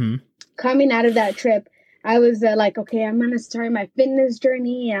friend. Coming out of that trip, I was like, okay, I'm going to start my fitness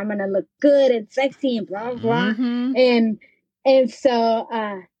journey. I'm going to look good and sexy and blah, blah. And so,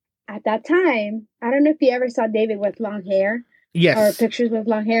 at that time, I don't know if you ever saw David with long hair. Yes. Or pictures with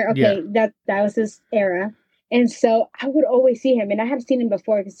long hair. Okay, that was his era. And so I would always see him. And I had seen him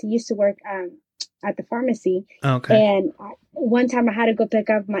before because he used to work at the pharmacy. Okay. And one time I had to go pick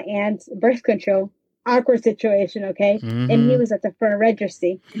up my aunt's birth control. Awkward situation, okay? And he was at the front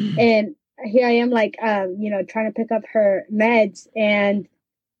register. And here I am, like, you know, trying to pick up her meds. And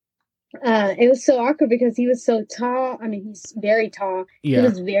it was so awkward because he was so tall. I mean, he's very tall. Yeah. He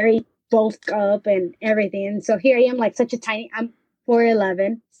was very bulked up and everything. And so here I am, like, such a tiny. I'm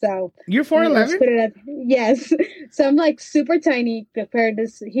 4'11". So you're 4'11"? Yes. So I'm like super tiny compared to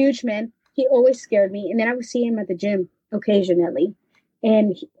this huge man. He always scared me. And then I would see him at the gym occasionally,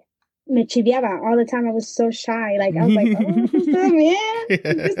 and me chiviaba all the time. I was so shy. Like, I was like, oh, what's up,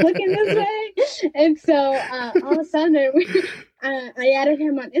 man? Just looking this way. And so all of a sudden, I added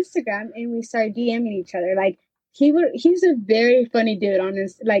him on Instagram, and we started DMing each other. Like, he's a very funny dude on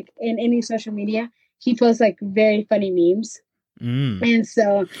his, like, in any social media. He posts like very funny memes. And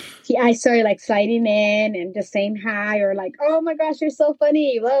so I started like sliding in and just saying hi, or like, oh my gosh, you're so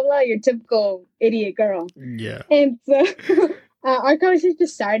funny, blah, blah, your typical idiot girl. Yeah. And so our conversation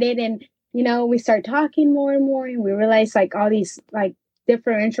just started, and, you know, we started talking more and more, and we realized like all these like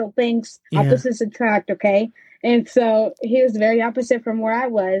differential things, opposites attract, okay? And so he was very opposite from where I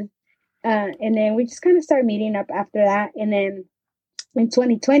was. And then we just kind of started meeting up after that. And then in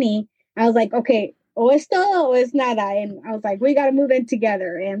 2020, I was like, okay, o es todo o es nada. And I was like, we got to move in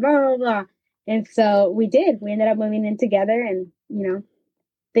together and blah, blah, blah. And so we did. We ended up moving in together, and, you know,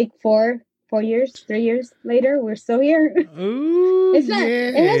 big 4 4 years, 3 years later, we're still here. Ooh, It's not.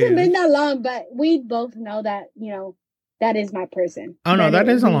 It hasn't been yes. that long, but we both know that that is my person. Oh no, That that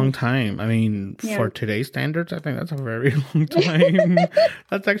it, is a long we time. I mean, yeah. for today's standards, I think that's a very long time.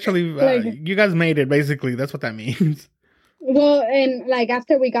 That's actually Like, you guys made it. Basically, that's what that means. well, and like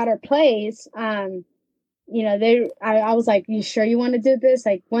after we got our place, I was like, you sure you want to do this?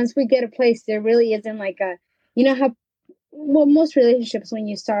 Like, once we get a place, there really isn't like how, well, most relationships, when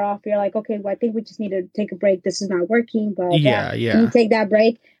you start off, you're like, okay, well, I think we just need to take a break. This is not working, blah, blah, blah. Yeah, And you yeah. take that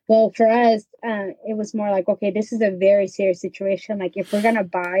break. Well, for us, it was more like, okay, this is a very serious situation. Like, if we're going to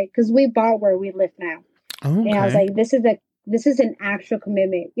buy, because we bought where we live now. And I was Okay. like, this is an actual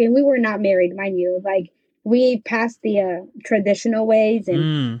commitment. And we were not married, mind you. Like, we passed the traditional ways,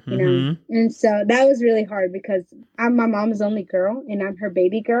 and Mm-hmm. and so that was really hard because I'm my mom's only girl and I'm her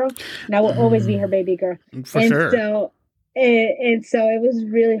baby girl, and I will always be her baby girl. For And sure. so and so it was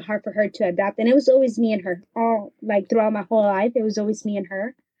really hard for her to adapt, and it was always me and her all like throughout my whole life. It was always me and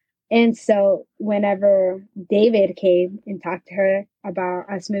her. And so whenever David came and talked to her about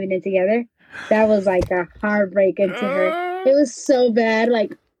us moving in together, that was like a heartbreak into her. It was so bad.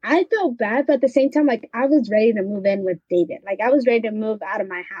 Like, I felt bad, but at the same time, like, I was ready to move in with David. Like, I was ready to move out of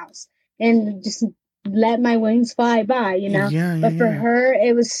my house and just let my wings fly by, Yeah, yeah, But for yeah. her,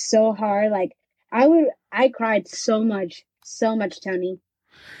 it was so hard. Like, I cried so much, Tony.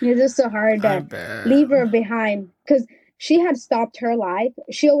 It was just so hard I to bet. leave her behind because she had stopped her life.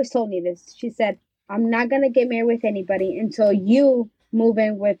 She always told me this. She said, I'm not going to get married with anybody until you move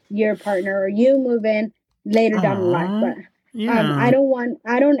in with your partner or you move in later down the line. Aw. But Yeah.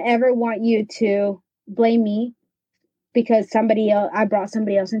 I don't ever want you to blame me because I brought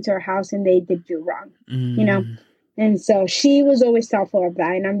somebody else into our house and they did you wrong, you know? Mm, And so she was always thoughtful of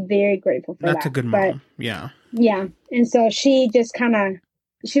that. And I'm very grateful for that's a that. good But mom. Yeah. yeah. And so she just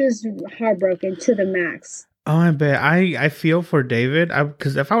she was heartbroken to the max. Oh, I bet. I feel for David.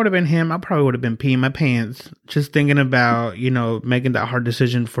 Because if I would have been him, I probably would have been peeing my pants just thinking about making that hard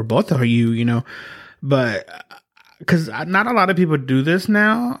decision for both of you. But because not a lot of people do this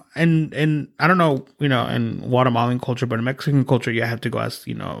now, and I don't know, in Guatemalan culture, but in Mexican culture, you have to go ask,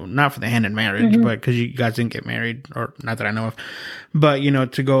 not for the hand in marriage, Mm-hmm. but because you guys didn't get married, or not that I know of, but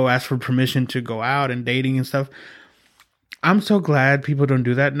to go ask for permission to go out and dating and stuff. I'm so glad people don't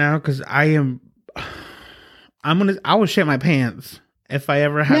do that now because I will shit my pants if I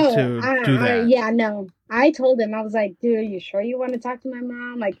ever have No, to do that. yeah, no. I told him, I was like, dude, are you sure you want to talk to my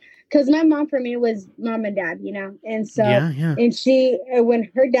mom? Like, because my mom for me was mom and dad, And so, Yeah, yeah. and when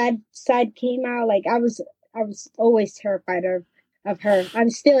her dad's side came out, like, I was always terrified of her. I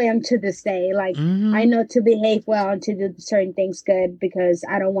still am to this day. Like, I Mm-hmm. know to behave well and to do certain things good because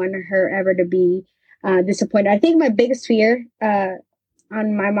I don't want her ever to be disappointed. I think my biggest fear, on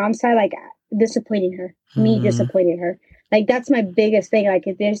my mom's side, like disappointing her, me Mm-hmm. disappointing her. Like, that's my biggest thing. Like,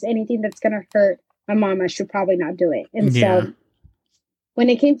 if there's anything that's gonna hurt my mom, I should probably not do it. And Yeah. so when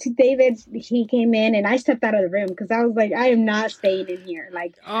it came to David, he came in and I stepped out of the room because I was like, I am not staying in here.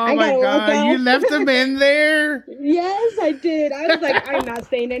 Like, Oh I my gotta walk god, you out. left him in there. Yes, I did. I was like, I'm not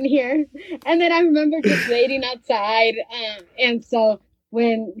staying in here. And then I remember just waiting outside. And so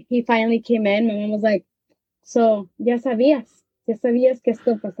when he finally came in, my mom was like, so, ya sabías que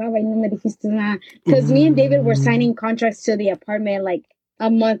esto pasaba y no me dijiste nada. Because me and David were Ooh. signing contracts to the apartment like a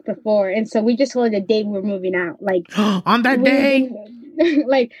month before. And so we just told the day we were moving out. Like, On that we day. didn't,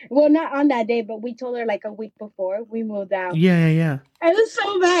 like, well, not on that day, but we told her like a week before we moved out. Yeah, yeah, yeah. I was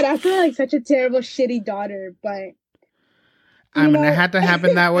so bad. I feel like such a terrible, shitty daughter, but I mean, it had to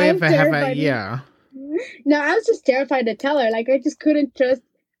happen that way I if was it happened. terrified. Yeah. No, I was just terrified to tell her. Like, I just couldn't trust.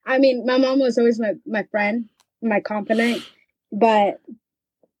 I mean, my mom was always my friend, my confidant, but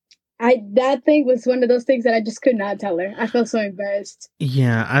that thing was one of those things that I just could not tell her. I felt so embarrassed.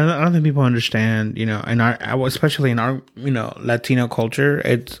 Yeah, I don't think people understand, in especially in our, Latino culture,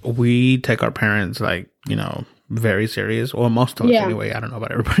 we take our parents like, very serious, or most of us Yeah. anyway. I don't know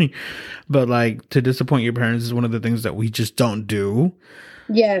about everybody, but like to disappoint your parents is one of the things that we just don't do.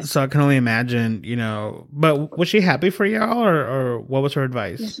 Yes. So I can only imagine, but was she happy for y'all or what was her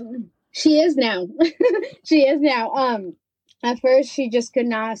advice? She is now. She is now. At first, she just could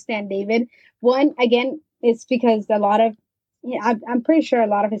not stand David. One, again, it's because I'm pretty sure a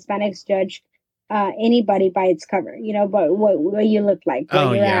lot of Hispanics judge anybody by its cover, but what you look like, where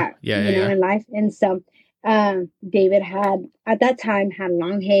Oh you're yeah. at, Yeah, yeah, yeah. in life. And so, David at that time, had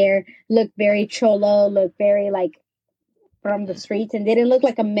long hair, looked very cholo, looked very like from the streets, and didn't look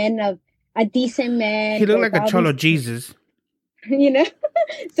like a decent man. He looked with like a all cholo these, Jesus.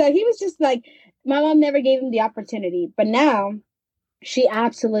 So he was just like, my mom never gave him the opportunity. But now She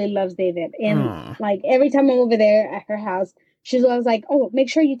absolutely loves David. And Oh. like every time I'm over there at her house, she's always like, "Oh, make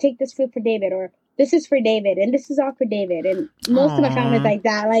sure you take this food for David," or "This is for David," and "This is all for David." And most of my family's Oh. like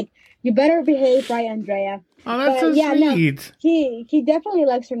that. Like, you better behave, right, Andrea? Oh, that's But so yeah, no, sweet. he definitely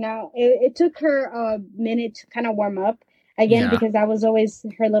likes her now. It took her a minute to kind of warm up again Yeah. because I was always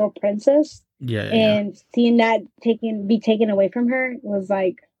her little princess, Yeah. and seeing that be taken away from her was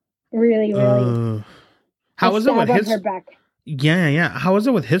like really, really a How was it with stab on her his? back. Yeah. How was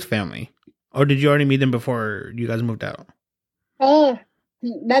it with his family? Or did you already meet them before you guys moved out? Oh,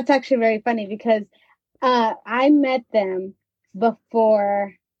 that's actually very funny because I met them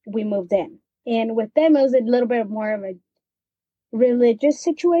before we moved in. And with them, it was a little bit more of a religious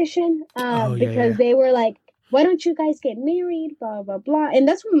situation Oh because yeah. they were like, why don't you guys get married? Blah, blah, blah. And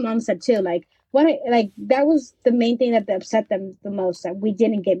that's what my mom said too. Like, like that was the main thing that upset them the most, that we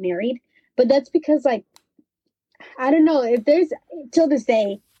didn't get married. But that's because, like, I don't know if there's till this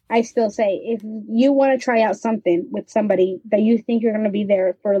day, I still say if you want to try out something with somebody that you think you're going to be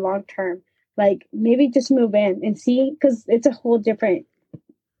there for long term, like maybe just move in and see, because it's a whole different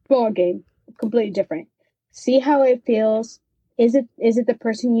ball game, completely different. See how it feels. Is it the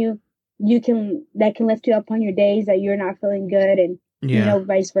person you can that can lift you up on your days that you're not feeling good, and Yeah.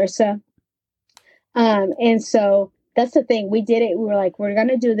 vice versa. And so that's the thing. We did it. We were like, we're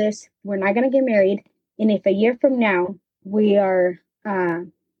gonna do this. We're not gonna get married. And if a year from now we are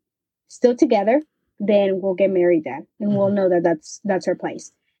still together, then we'll get married then, and we'll know that that's our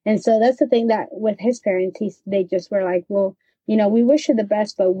place. And so that's the thing, that with his parents, they just were like, well, we wish you the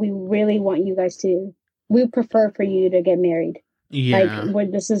best, but we really want you guys to. We prefer for you to get married. Like, Yeah.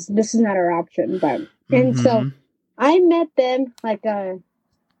 this is not our option. But and so Mm-hmm. I met them like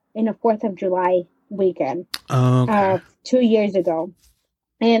in a 4th of July weekend, Okay. 2 years ago.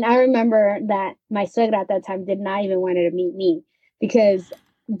 And I remember that my suegra at that time did not even want to meet me because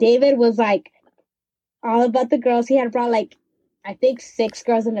David was like all about the girls. He had brought like, I think 6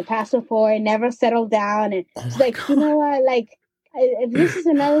 girls in the past before and never settled down. And Oh she's my like, you know god. what? Like, if this is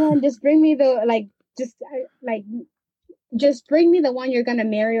another one, just bring me the, like, like, just bring me the one you're going to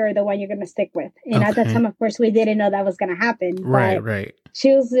marry or the one you're going to stick with. And at that Okay. time, of course, we didn't know that was going to happen. Right. But Right.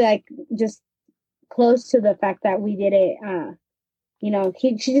 she was like, just close to the fact that we did it.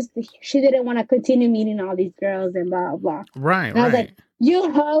 She didn't want to continue meeting all these girls and blah, blah. Right. And I was like, Right.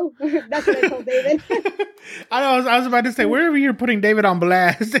 you hoe. That's what I told David. I was about to say, wherever you're putting David on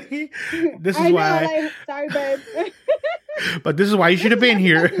blast, this is I know, why. like, sorry, babe. But this is why you should have been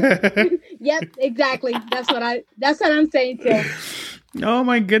here. Yep, exactly. That's what I'm saying too. Oh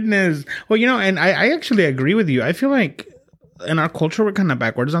my goodness. Well, and I actually agree with you. I feel like in our culture we're kind of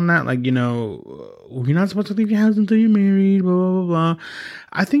backwards on that. Like, you're not supposed to leave your house until you're married, blah, blah, blah, blah.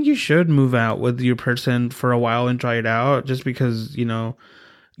 I think you should move out with your person for a while and try it out, just because,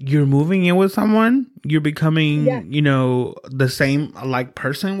 you're moving in with someone, you're Yeah, becoming, the same like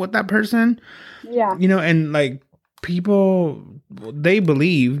person with that person, yeah, and like people, they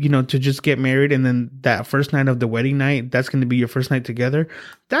believe, to just get married and then that first night of the wedding night, that's going to be your first night together.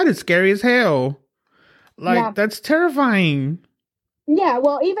 That is scary as hell. yeah, Like, that's terrifying. yeah.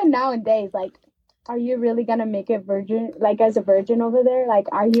 Well, even nowadays, like, are you really gonna make it virgin, like as a virgin over there? Like,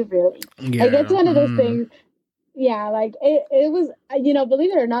 are you really? Like, it's Yeah. one of those things. Yeah, like it was,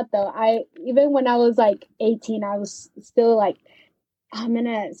 believe it or not, though, even when I was like 18, I was still like, I'm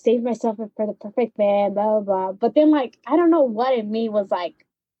gonna save myself up for the perfect man, blah, blah, blah. But then, like, I don't know what in me was like,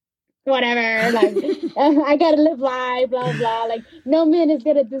 whatever, like, I gotta live life, blah, blah. Like, no man is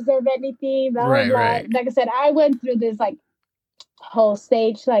gonna deserve anything, blah, blah, Right, blah. right. Like I said, I went through this, like, whole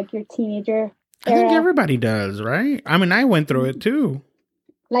stage, like your teenager I think era. everybody does, right? I mean, I went through it too.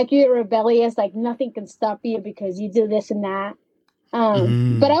 Like, you're rebellious, like, nothing can stop you because you do this and that. But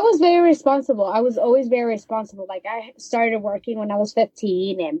Mm. I was very responsible. I was always very responsible. Like, I started working when I was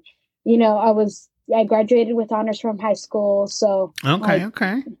 15, and I graduated with honors from high school. So, Okay, like,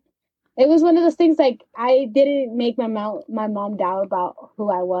 okay. it was one of those things, like, I didn't make my mom doubt about who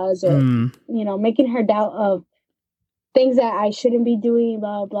I was, or Mm. making her doubt of things that I shouldn't be doing,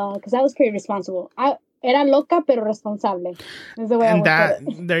 blah blah. Because I was pretty responsible. I era loca pero responsable. Is the way I And would put that,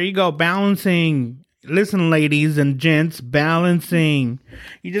 it. there you go, balancing. Listen, ladies and gents, balancing.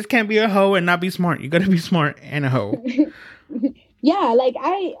 You just can't be a hoe and not be smart. You gotta be smart and a hoe. Yeah, like,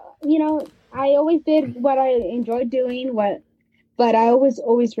 I always did what I enjoyed doing, but I was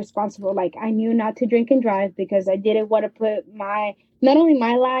always responsible. Like, I knew not to drink and drive because I didn't want to put not only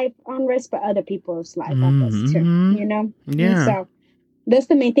my life on risk, but other people's life on risk too, Mm-hmm. And Yeah. so that's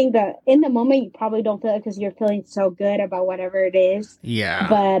the main thing, that in the moment you probably don't feel it because you're feeling so good about whatever it is. Yeah.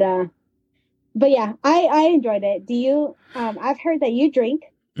 But But yeah, I enjoyed it. Do you? I've heard that you drink,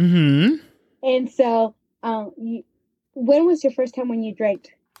 Mm-hmm. and so when was your first time when you drank?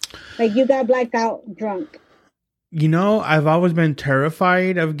 Like you got blacked out drunk. I've always been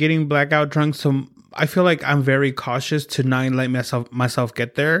terrified of getting blackout drunk, so I feel like I'm very cautious to not let myself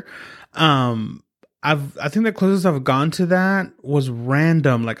get there. Um, I think the closest I've gone to that was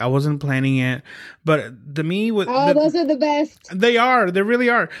random, like I wasn't planning it, but to me with Oh, those are the best. they really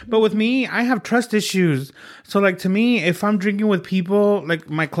are. But with me, I have trust issues. So like to me, if I'm drinking with people,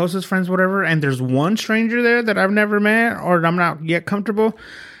 like my closest friends, whatever, and there's one stranger there that I've never met or I'm not yet comfortable,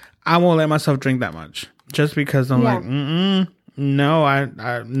 I won't let myself drink that much just because I'm like, Yeah. no,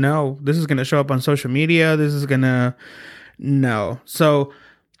 I no, this is gonna show up on social media. This is gonna no. So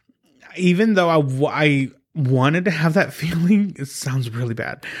even though I wanted to have that feeling, it sounds really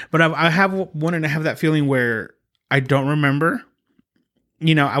bad, but I have wanted to have that feeling where I don't remember.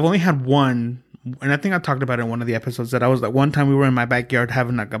 I've only had one, and I think I talked about it in one of the episodes that I was like, one time we were in my backyard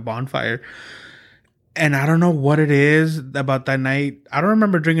having like a bonfire. And I don't know what it is about that night. I don't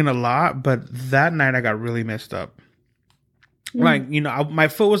remember drinking a lot, but that night I got really messed up. Like, my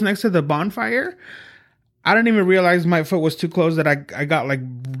foot was next to the bonfire. I didn't even realize my foot was too close that I got like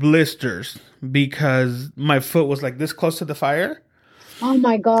blisters because my foot was like this close to the fire. Oh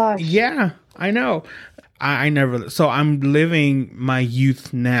my gosh. Yeah, I know. I never. So I'm living my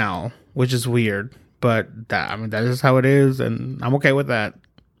youth now, which is weird, but that is how it is, and I'm okay with that.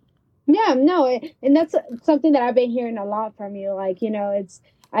 Yeah, no, and that's something that I've been hearing a lot from you. Like, it's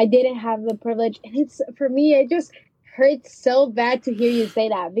I didn't have the privilege, and it's for me, it just hurts so bad to hear you say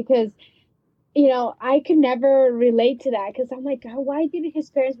that because I could never relate to that because I'm like, God, why did his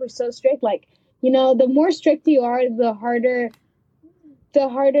parents were so strict? Like, the more strict you are, the harder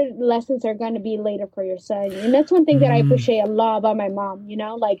lessons are going to be later for your son. And that's one thing that I Mm, appreciate a lot about my mom.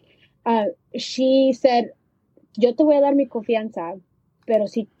 Like, she said, "Yo te voy a dar mi confianza, pero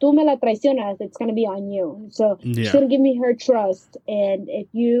si tú me la traicionas, it's going to be on you." So she's yeah, going to give me her trust, and if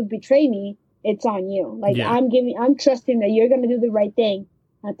you betray me, it's on you. Like yeah, I'm trusting that you're going to do the right thing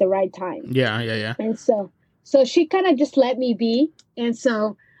at the right time. yeah, yeah, yeah. And so she kind of just let me be. And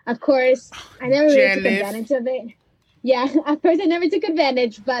so, of course, I never really took Jealous. advantage of it. Yeah, of course, I never took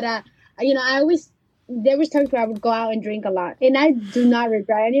advantage. But, I always, there was times where I would go out and drink a lot. And I do not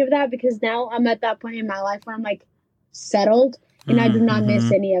regret any of that because now I'm at that point in my life where I'm like settled and I do not miss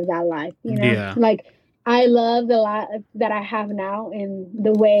Mm-hmm. any of that life. Yeah. Like, I love the life that I have now and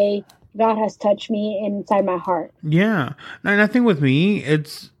the way God has touched me inside my heart. Yeah. And I think with me,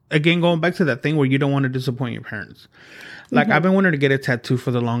 it's again going back to that thing where you don't want to disappoint your parents. Like I've Hmm. been wanting to get a tattoo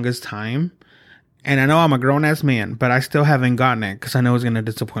for the longest time. And I know I'm a grown ass man, but I still haven't gotten it because I know it's going to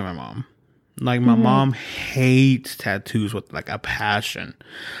disappoint my mom. Like my Hmm. mom hates tattoos with like a passion.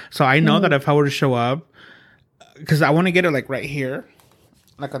 So I know that Hmm. if I were to show up, because I want to get it like right here,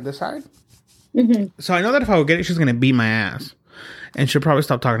 like on this side. Hmm. So I know that if I would get it, she's going to beat my ass. And she'll probably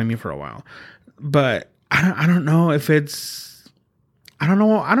stop talking to me for a while. But I don't know if it's I don't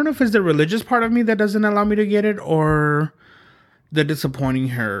know if it's the religious part of me that doesn't allow me to get it or the disappointing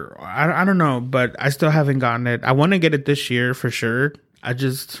her. I don't know, but I still haven't gotten it. I want to get it this year for sure. I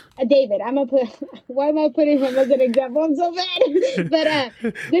just David, I'm gonna put. Why am I putting him as an example? I'm so bad, but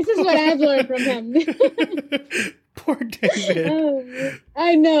this is what I've learned from him. poor David.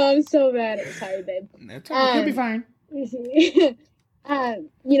 I know I'm so bad. Sorry, babe. It's okay. He'll be fine.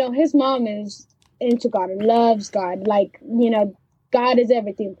 His mom is into God and loves God. Like, God is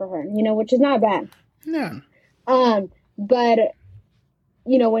everything for her. Which is not bad. Yeah. But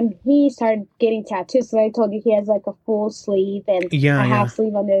when he started getting tattoos, so I told you he has like a full sleeve and Yeah, a yeah. half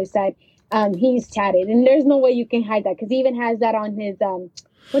sleeve on the other side. He's tatted, and there's no way you can hide that because he even has that on his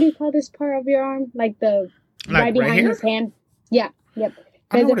what do you call this part of your arm? Like the Like right right behind here? his hand. Yeah, yep.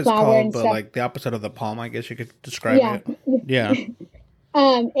 I don't There's know a what it's flower called, and but stuff. like the opposite of the palm, I guess you could describe Yeah. it. Yeah.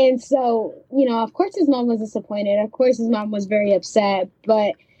 And so, of course his mom was disappointed. Of course his mom was very upset.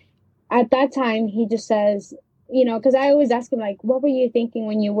 But at that time, he just says, because I always ask him, like, what were you thinking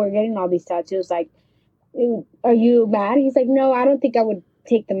when you were getting all these tattoos? Like, are you mad? He's like, no, I don't think I would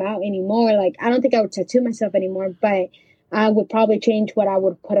take them out anymore. Like, I don't think I would tattoo myself anymore, but I would probably change what I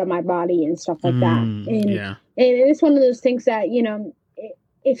would put on my body and stuff like that. And, Yeah. and it's one of those things that,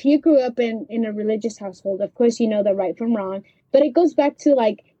 if you grew up in a religious household, of course, you know the right from wrong. But it goes back to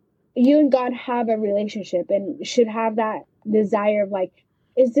like you and God have a relationship and should have that desire of like,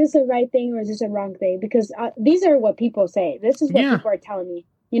 is this a right thing or is this a wrong thing? Because these are what people say. This is what Yeah. people are telling me.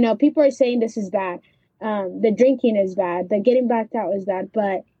 People are saying this is bad. The drinking is bad. The getting blacked out is bad.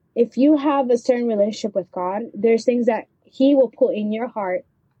 But if you have a certain relationship with God, there's things that He will put in your heart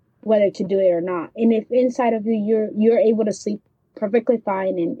whether to do it or not. And if inside of you you're able to sleep perfectly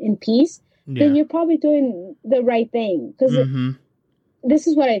fine and in peace, then Yeah. you're probably doing the right thing. Because Mm-hmm. this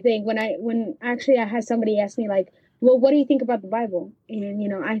is what I think when actually I had somebody ask me like, well, what do you think about the Bible?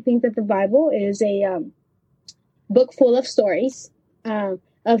 And I think that the Bible is a book full of stories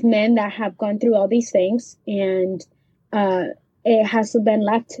of men that have gone through all these things, and uh, it has been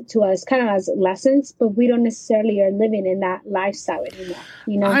left to us kind of as lessons, but we don't necessarily are living in that lifestyle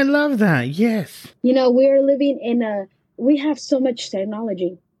anymore. I love that. Yes. We're living in we have so much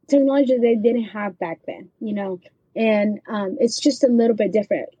technology they didn't have back then, and it's just a little bit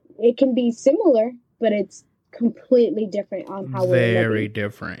different. It can be similar, but it's completely different on how we're Very living.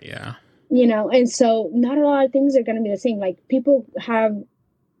 different. Yeah. And so not a lot of things are going to be the same. Like people have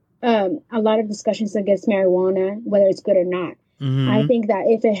a lot of discussions against marijuana, whether it's good or not. I Mm-hmm. think that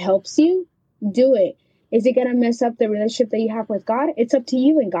if it helps you, do it. Is it going to mess up the relationship that you have with God? It's up to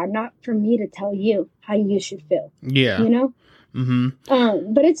you and God, not for me to tell you how you should feel. Yeah.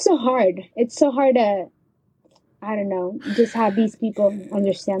 Mm-hmm. But it's so hard. It's so hard to, I don't know, just have these people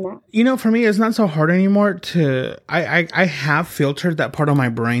understand that. For me, it's not so hard anymore I have filtered that part of my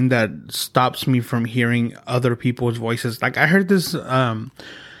brain that stops me from hearing other people's voices. Like I heard this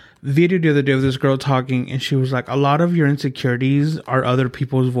video the other day of this girl talking, and she was like, a lot of your insecurities are other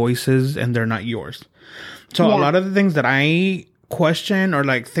people's voices and they're not yours. So a lot of the things that I question or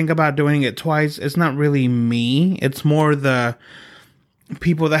like think about doing it twice, it's not really me. It's more the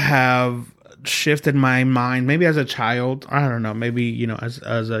people that have shifted my mind, maybe as a child, I don't know, maybe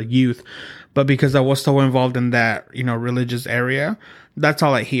as a youth, but because I was so involved in that religious area, that's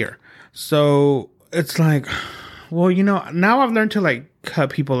all I hear. So it's like, well, now I've learned to like cut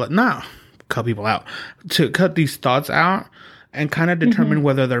people out, to cut these thoughts out and kind of determine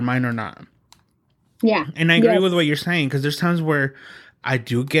whether they're mine or not. Yeah. And I agree with what you're saying, because there's times where I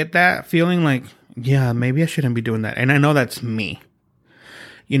do get that feeling like, yeah, maybe I shouldn't be doing that. And I know that's me.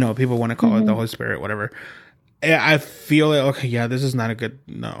 People want to call it the Holy Spirit, whatever. I feel like, okay, yeah, this is not a good,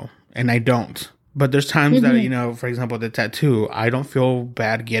 no. And I don't. But there's times that, for example, the tattoo, I don't feel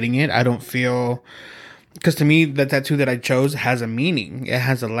bad getting it. I don't feel, because to me, the tattoo that I chose has a meaning. It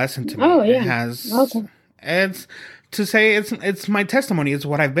has a lesson to me. Oh, yeah. It has, okay. It's to say it's my testimony. It's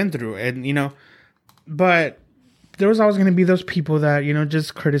what I've been through. And, but there was always going to be those people that,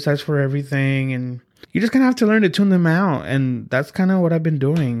 just criticize for everything, and you just kind of have to learn to tune them out. And that's kind of what I've been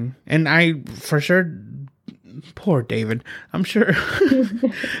doing. And I, for sure, poor David, I'm sure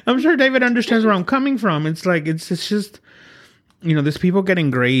David understands where I'm coming from. It's like, it's just, these people get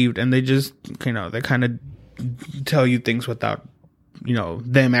engraved, and they just, they kind of tell you things without,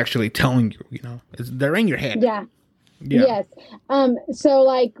 them actually telling you, they're in your head. Yeah. Yes. So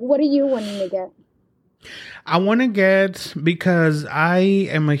like, what are you wanting to get? I want to get, because I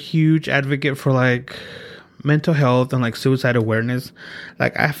am a huge advocate for like mental health and like suicide awareness.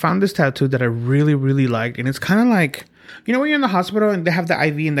 Like I found this tattoo that I really, really liked, and it's kind of like, when you're in the hospital and they have the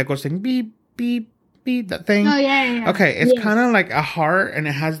IV and that goes like beep, beep, beep, that thing. Oh yeah. Okay, it's kind of like a heart, and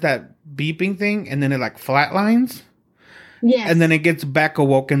it has that beeping thing, and then it like flatlines. Yes. And then it gets back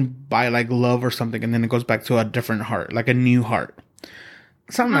awoken by like love or something, and then it goes back to a different heart, like a new heart.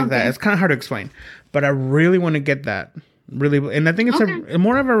 Something like that. It's kind of hard to explain, but I really want to get that. Really, and I think it's a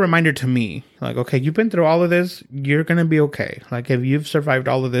more of a reminder to me. Like, okay, you've been through all of this. You're gonna be okay. Like, if you've survived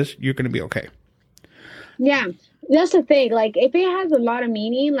all of this, you're gonna be okay. Yeah, that's the thing. Like, if it has a lot of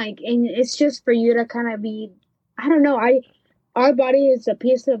meaning, like, and it's just for you to kind of be, I don't know. Our body is a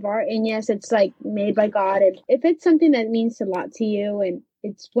piece of art, and yes, it's like made by God. And if it's something that means a lot to you, and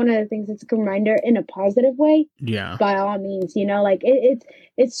it's one of the things that's a reminder in a positive way, yeah, by all means, like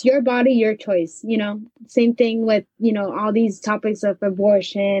it's your body, your choice. Same thing with all these topics of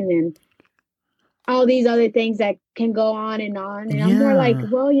abortion and all these other things that can go on. And I'm more like,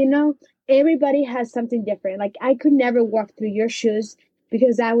 well, everybody has something different. Like I could never walk through your shoes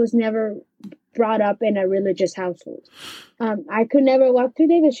because I was never brought up in a religious household. I could never walk through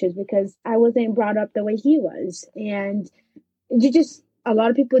David's shoes because I wasn't brought up the way he was. And a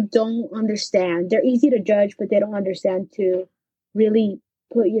lot of people don't understand. They're easy to judge, but they don't understand to really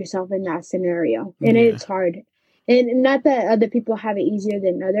put yourself in that scenario. And it's hard. And not that other people have it easier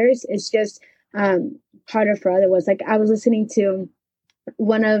than others. It's just harder for other ones. Like I was listening to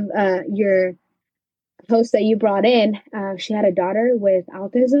one of your hosts that you brought in. She had a daughter with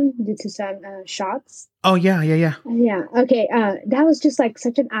autism due to some shots. Oh, yeah. Yeah. Okay. That was just like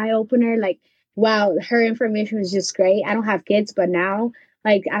such an eye opener. Like, wow, her information was just great. I don't have kids, but now,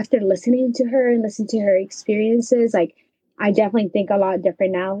 like, after listening to her and listening to her experiences, like, I definitely think a lot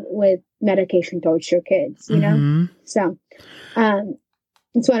different now with medication towards your kids, So,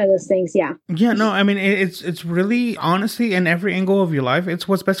 It's one of those things. Yeah. Yeah, no, I mean it's really honestly in every angle of your life, it's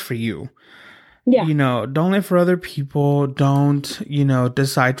what's best for you. Yeah. Don't live for other people. Don't,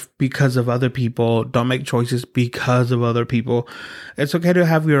 decide because of other people. Don't make choices because of other people. It's okay to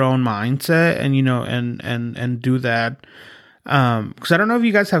have your own mindset and, and do that. Cause I don't know if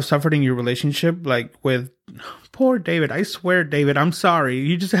you guys have suffered in your relationship, like with poor David. I swear, David, I'm sorry.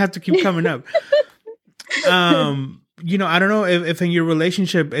 You just have to keep coming up. I don't know if in your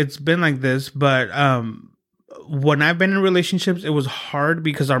relationship it's been like this, but, when I've been in relationships, it was hard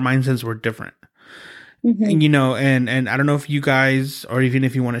because our mindsets were different. Mm-hmm. And I don't know if you guys, or even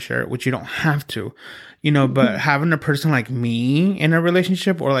if you want to share it, which you don't have to, but having a person like me in a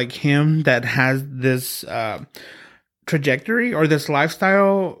relationship or like him that has this trajectory or this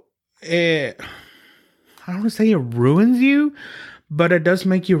lifestyle, I don't want to say it ruins you, but it does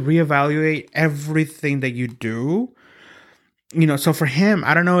make you reevaluate everything that you do. So for him,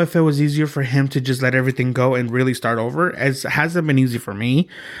 I don't know if it was easier for him to just let everything go and really start over, as it hasn't been easy for me.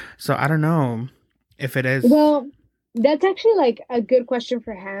 So I don't know if it is. Well, that's actually like a good question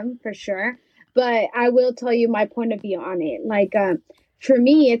for him for sure. But I will tell you my point of view on it. Like, for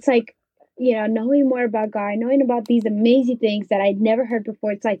me, it's like, knowing more about God, knowing about these amazing things that I'd never heard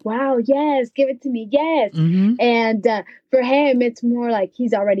before. It's like, wow, yes, give it to me, yes. Mm-hmm. And for him, it's more like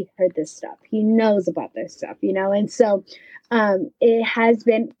he's already heard this stuff. He knows about this stuff, And so it has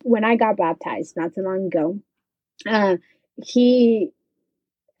been when I got baptized not too long ago. He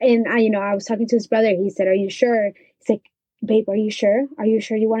And I was talking to his brother. He said, "Are you sure?" He's like, "Babe, are you sure? Are you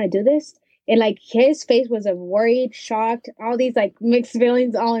sure you want to do this?" And like his face was a worried, shocked, all these like mixed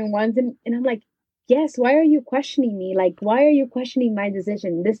feelings all in once. And I'm like, "Yes. Why are you questioning me? Like, why are you questioning my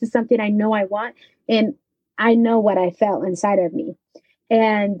decision? This is something I know I want, and I know what I felt inside of me."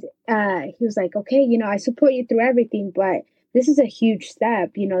 And he was like, "Okay, I support you through everything, but this is a huge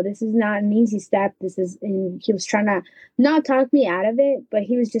step. This is not an easy step. And he was trying to not talk me out of it, but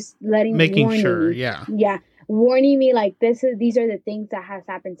he was just Making warning sure, me. yeah. Yeah. Warning me like these are the things that has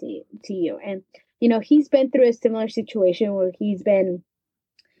happened to you. And, he's been through a similar situation where he's been,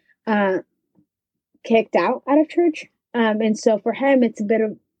 uh, kicked out of church. And so for him, it's a bit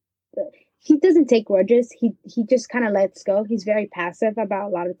of, he doesn't take grudges. He just kind of lets go. He's very passive about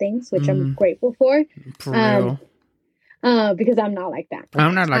a lot of things, which I'm grateful for. For real. Because I'm not like that.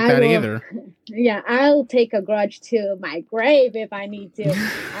 I'm not like that either. Yeah, I'll take a grudge to my grave if I need to.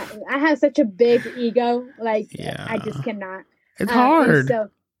 I have such a big ego, like Yeah. I just cannot. It's hard. So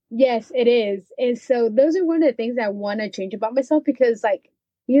yes, it is. And so those are one of the things I want to change about myself because, like,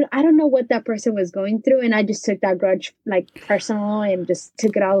 I don't know what that person was going through, and I just took that grudge like personal and just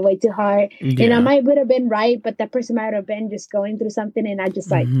took it all the way to heart. Yeah. And I would have been right, but that person might have been just going through something, and I just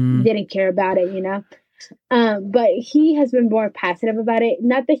like didn't care about it, But he has been more passive about it.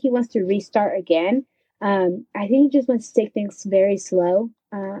 Not that he wants to restart again. I think he just wants to take things very slow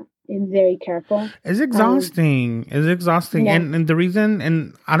and very careful. It's exhausting. It's exhausting. Yeah. And the reason,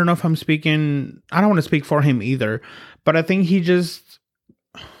 and I don't know if I don't want to speak for him either, but I think this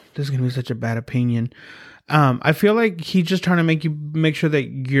is going to be such a bad opinion. I feel like he's just trying to make sure that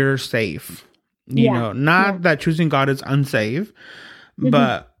you're safe. Not that choosing God is unsafe,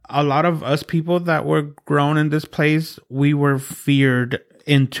 but a lot of us people that were grown in this place, we were feared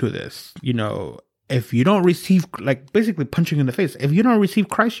into this. If you don't receive, like basically punching in the face, if you don't receive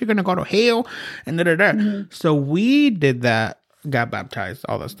Christ, you're going to go to hell and da-da-da. So we did that, got baptized,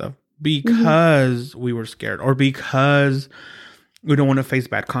 all that stuff because we were scared or because we don't want to face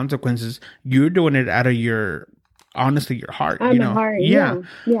bad consequences. You're doing it out of honestly, your heart, Heart. Yeah.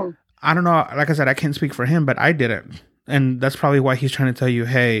 I don't know. Like I said, I can't speak for him, but I didn't. And that's probably why he's trying to tell you,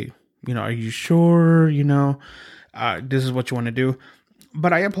 hey, are you sure, this is what you want to do?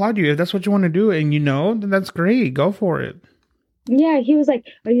 But I applaud you. If that's what you want to do and then that's great. Go for it. Yeah, he was like,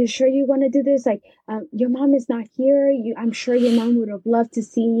 "Are you sure you want to do this? Like, your mom is not here. I'm sure your mom would have loved to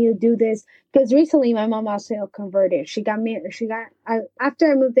see you do this." Because recently my mom also converted. She got married.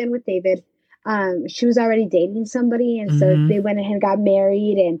 After I moved in with David, she was already dating somebody. And so they went ahead and got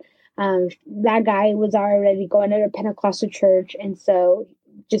married. And that guy was already going to a Pentecostal church. And so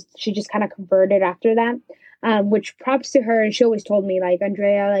she just kind of converted after that. Which props to her. And she always told me, like,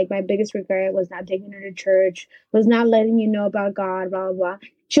 Andrea, like, my biggest regret was not taking her to church, was not letting you know about God, blah, blah, blah.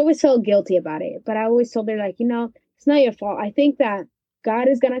 She always felt guilty about it. But I always told her, like, it's not your fault. I think that God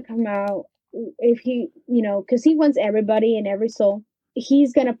is going to come out if he, because he wants everybody and every soul.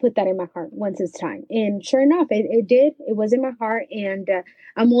 He's going to put that in my heart once it's time. And sure enough, it did. It was in my heart. And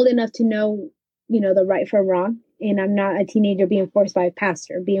I'm old enough to know, the right from wrong. And I'm not a teenager being forced by a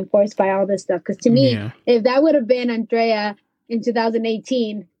pastor, being forced by all this stuff. Because to me, if that would have been Andrea, in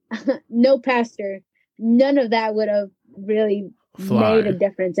 2018, no pastor, none of that would have really made a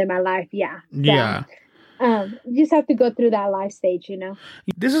difference in my life. Yeah. Yeah. You just have to go through that life stage, you know.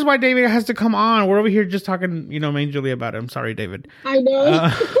 This is why David has to come on. We're over here just talking, majorly about him. Sorry, David. I know.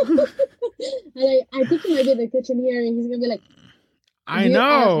 I think he might be in the kitchen here, and he's gonna be like, I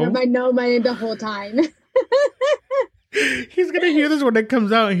know. I know my the whole time. He's gonna hear this when it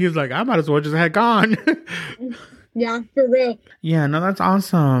comes out, and he's like, I might as well just head on. Yeah, for real. Yeah, no, that's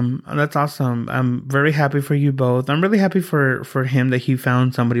awesome. That's awesome. I'm very happy for you both. I'm really happy for him that he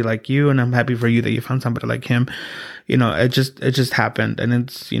found somebody like you, and I'm happy for you that you found somebody like him. It just happened, and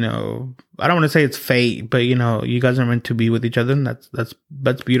it's, I don't want to say it's fate, but you guys are meant to be with each other, and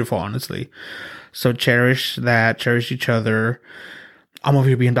that's beautiful, honestly. So cherish that, cherish each other. I'm over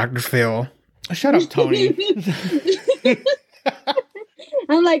here being Dr. Phil. Shut up, Tony.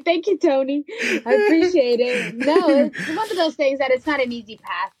 I'm like, thank you, Tony. I appreciate it. No, it's one of those things that it's not an easy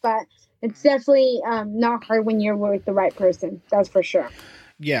path, but it's definitely not hard when you're with the right person. That's for sure.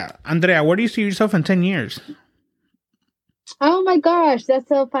 Yeah. Andrea, where do you see yourself in 10 years? Oh my gosh, that's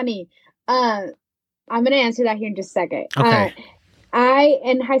so funny. I'm going to answer that here in just a second. Okay.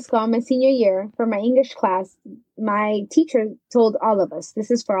 In high school, I'm a senior year for my English class. My teacher told all of us, this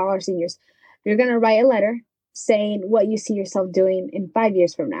is for all our seniors, you're going to write a letter saying what you see yourself doing in 5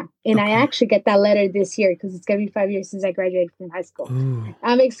 years from now. And okay. I actually get that letter this year because it's going to be 5 years since I graduated from high school. Ooh.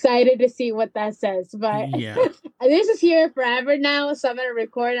 I'm excited to see what that says. But yeah. This is here forever now, so I'm going to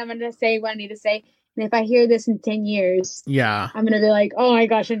record. I'm going to say what I need to say. And if I hear this in 10 years, yeah, I'm going to be like, oh my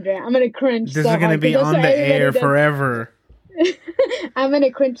gosh, Andrea, I'm going to cringe This is going to be on the air forever. I'm going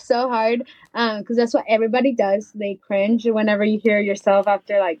to cringe so hard because that's what everybody does. They cringe whenever you hear yourself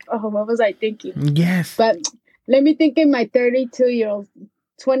after like, oh, what was I thinking? Yes. But let me think in my 33-year-old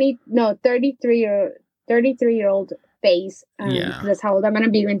phase. Yeah. That's how old I'm going to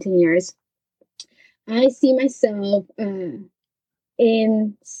be in 10 years. I see myself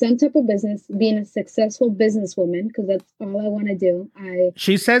in some type of business, being a successful businesswoman, because that's all I want to do.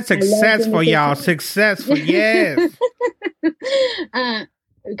 She said successful, y'all. Successful, yes. You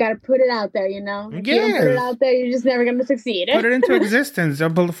got to put it out there, you know? If yes. you don't put it out there, you're just never going to succeed. Put it into existence,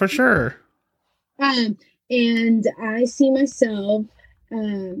 for sure. And I see myself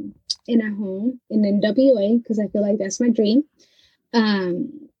in a home in NWA, because I feel like that's my dream.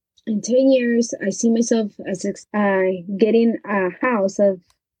 In 10 years, I see myself as getting a house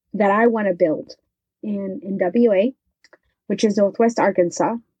that I want to build in NWA, which is Northwest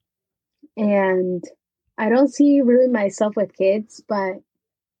Arkansas. And I don't see really myself with kids, but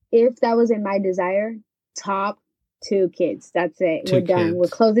if that was in my desire, top 2 kids. That's it. We're done. We're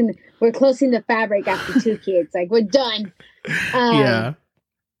closing the fabric after 2 kids. Like, we're done. Yeah.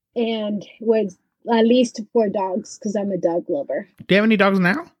 And with at least 4 dogs, because I'm a dog lover. Do you have any dogs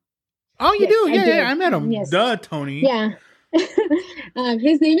now? Oh, you do? Yeah, I met him. Yes. Duh, Tony. Yeah.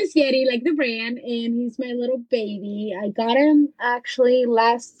 His name is Yeti, like the brand, and he's my little baby. I got him actually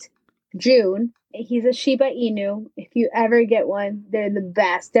last June. He's a Shiba Inu. If you ever get one, they're the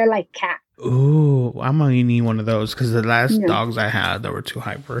best. They're like cat. Ooh, I'm gonna need one of those because the last dogs I had that were too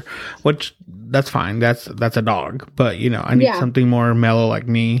hyper, which that's fine. That's a dog, but I need something more mellow like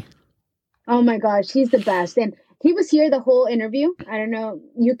me. Oh my gosh, he's the best. And he was here the whole interview. I don't know.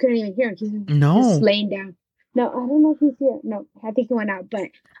 You couldn't even hear him. He's just laying down. No, I don't know if he's here. No, I think he went out.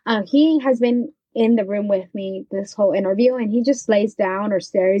 But he has been in the room with me this whole interview, and he just lays down or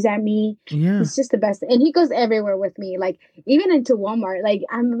stares at me. Yeah. He's just the best. And he goes everywhere with me. Like, even into Walmart. Like,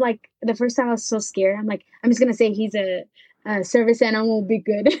 I'm like, the first time I was so scared. I'm like, I'm just going to say he's a service animal will be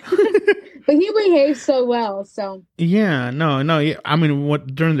good. But he behaves so well, so. Yeah, no. I mean,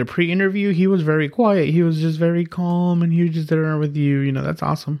 during the pre-interview, he was very quiet. He was just very calm, and he was just there with you. That's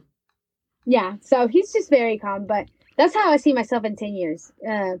awesome. Yeah, so he's just very calm, but that's how I see myself in 10 years.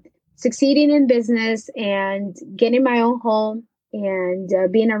 Succeeding in business and getting my own home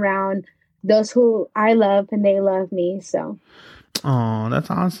and being around those who I love and they love me, so. Oh,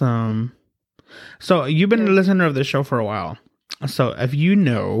 that's awesome. So you've been a listener of the show for a while. So if you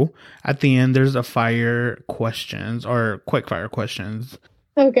know, at the end, there's a fire questions or quick fire questions.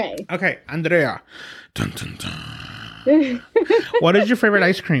 Okay. Okay, Andrea. Dun, dun, dun. What is your favorite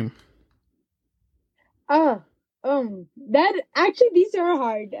ice cream? That actually, these are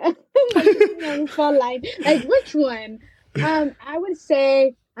hard. Like, which one? I would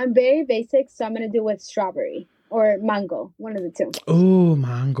say I'm very basic, so I'm gonna do with strawberry or mango, one of the two. Oh,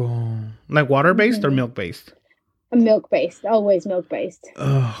 mango. Like water-based or milk-based? Milk-based, always milk-based.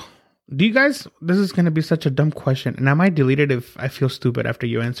 Oh, Do you guys, this is going to be such a dumb question, and I might delete it if I feel stupid after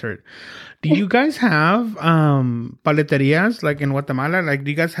you answer it. Do you guys have paleterias like in Guatemala? Like,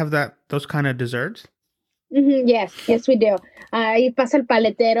 do you guys have those kind of desserts? Yes, we do. You pasa el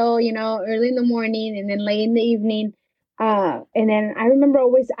paletero, early in the morning and then late in the evening. And then I remember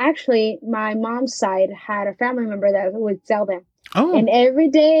always, actually, my mom's side had a family member that would sell them. And Oh, every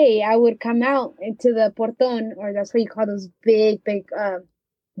day I would come out into the portón, or that's what you call those big, big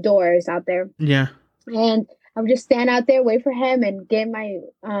doors out there. yeah. And I would just stand out there, wait for him, and get my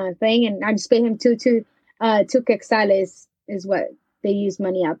thing. And I just pay him two quetzales is what they use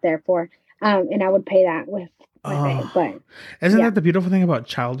money out there for. And I would pay that with it. But Isn't yeah, that the beautiful thing about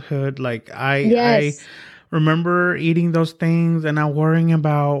childhood? Like, I yes, remember eating those things and not worrying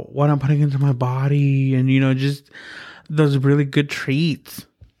about what I'm putting into my body and, just those really good treats.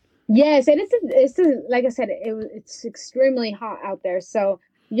 yes. And it's like I said, it's extremely hot out there. So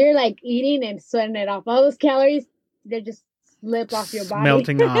you're like eating and sweating it off. All those calories, they just slip off your body.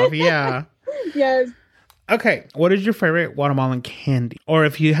 Melting off, yeah. Yes. Okay, what is your favorite Guatemalan candy? Or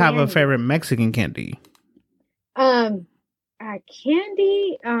if you have a Candy. favorite Mexican candy? Um,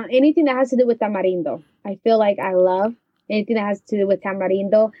 Candy, anything that has to do with tamarindo. I feel like I love anything that has to do with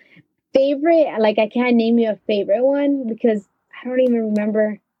tamarindo. Favorite, like I can't name you a favorite one because I don't even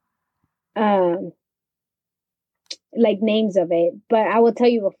remember um like names of it. But I will tell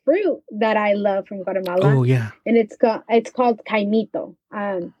you a fruit that I love from Guatemala, Oh, yeah. and it's called caimito.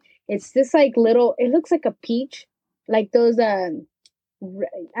 It's this like little. It looks like a peach, like those. They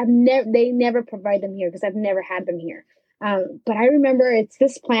never provide them here because I've never had them here. But I remember it's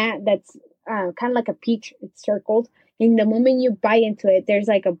this plant that's kind of like a peach. It's circled, and the moment you bite into it, there's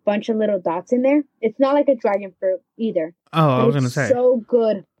like a bunch of little dots in there. It's not like a dragon fruit either, Oh, I but was going to it's say. so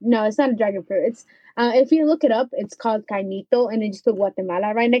good. No, it's not a dragon fruit. It's if you look it up, it's called caimito, and then just put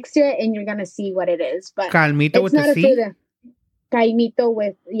Guatemala right next to it, and you're gonna see what it is. But Calmito it's with the not a fruit. C? Caimito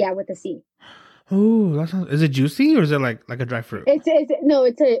with a C. Oh, is it juicy or is it like a dry fruit?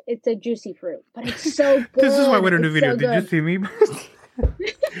 It's a juicy fruit, but it's so good. This is why we don't do It's video. so Did you good. see me?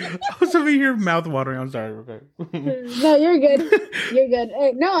 I was over here mouth watering. I'm sorry. Okay. No, you're good. You're good.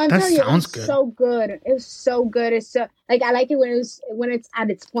 No, I'm That telling you, sounds it's good. so good. It was so good. It's so like I like it when it's at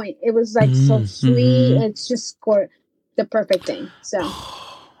its point. It was like so sweet. Mm-hmm. It's just the perfect thing. So,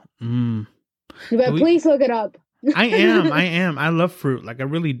 Mm. but please look it up. I am. I love fruit. Like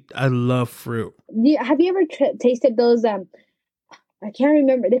I love fruit. Have you ever tasted those? I can't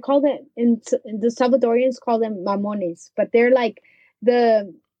remember. They call it in the Salvadorians call them mamones, but they're like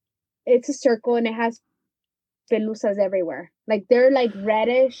the. It's a circle and it has pelusas everywhere. Like they're like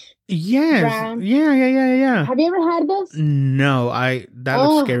reddish, Yes. brown. Yeah. Have you ever had those? No, that looks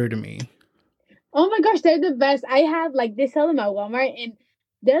Oh, scary to me. oh my gosh, they're the best. I have like they sell them at Walmart and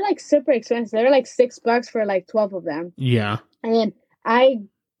they're like super expensive. They're like $6 for like 12 of them. Yeah. And I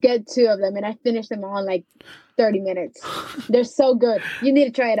get 2 of them and I finish them all in like 30 minutes. They're so good. You need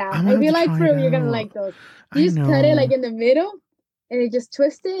to try it out. I'm gonna If you have to like try fruit, it you're gonna out. like those. I You just cut it know. like in the middle and it just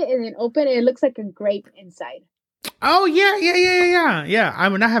twist it and then open it. It looks like a grape inside. Oh yeah. I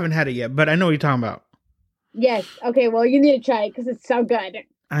mean, I haven't had it yet, but I know what you're talking about. Yes. Okay, well you need to try it because it's so good.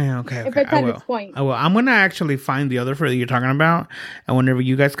 Okay. If it's I at will. its point. I will. I'm gonna actually find the other fruit that you're talking about, and whenever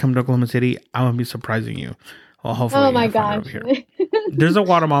you guys come to Oklahoma City, I'm gonna be surprising you. Well, hopefully, Oh my I find gosh. it over here. There's a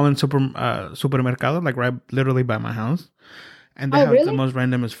Guatemalan supermercado, like right, literally by my house, and they Oh have the really? most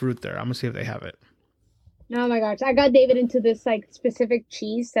randomest fruit there. I'm gonna see if they have it. Oh my gosh. I got David into this like specific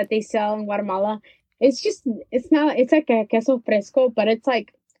cheese that they sell in Guatemala. It's like a queso fresco, but it's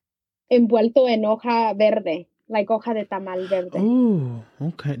like envuelto en hoja verde, like hoja de tamal verde. Oh,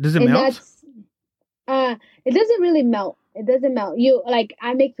 okay. Does it And melt? it doesn't really melt. It doesn't melt.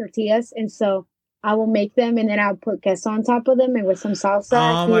 I make tortillas and so I will make them and then I'll put queso on top of them and with some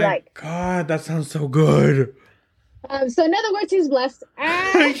salsa. Oh He my god, that sounds so good. so in other words, he's blessed.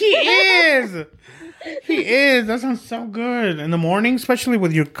 He is. He is. That sounds so good in the morning, especially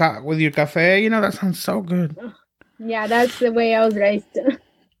with your cafe. That sounds so good. Yeah, that's the way I was raised.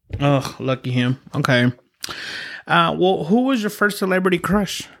 Ugh, lucky him. Okay. Well, who was your first celebrity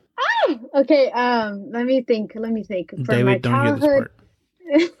crush? Okay, let me think. From David, my don't hear this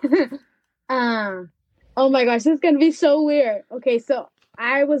childhood. part. Oh my gosh, this is gonna be so weird. Okay, so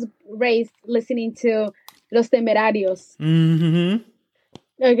I was raised listening to Los Temerarios. Mm-hmm.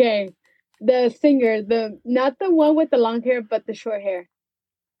 Okay, the singer, not the one with the long hair, but the short hair.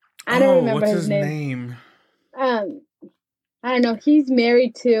 I don't remember what's his name. I don't know. He's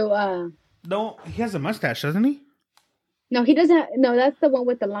married to. No, he has a mustache, doesn't he? No, he doesn't. No, that's the one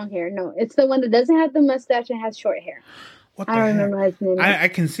with the long hair. No, it's the one that doesn't have the mustache and has short hair. What I the don't heck? remember his name. I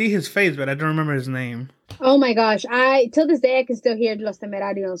can see his face, but I don't remember his name. Oh my gosh! Till this day I can still hear Los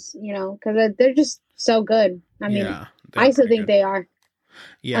Temerarios. You know, because they're just so good. I mean, Yeah, I still pretty think good. they are.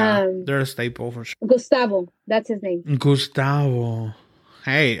 Yeah, they're a staple for sure. Gustavo, that's his name. Gustavo.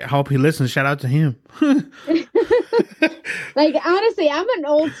 Hey, I hope he listens. Shout out to him. Like, honestly, I'm an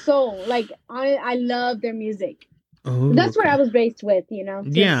old soul. Like, I love their music. Oh, That's what okay. I was raised with, you know. Too,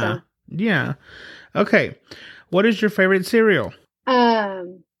 Yeah, so. yeah. Okay, what is your favorite cereal?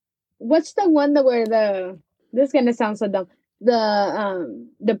 What's the one that where this is gonna sound so dumb.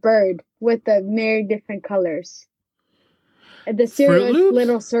 The bird with the very different colors. The cereal Fruit is Loops?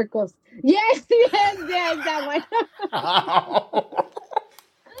 little circles. Yes, that one.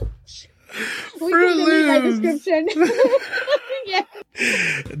 We Fruit can delete my Loops. description. Yeah.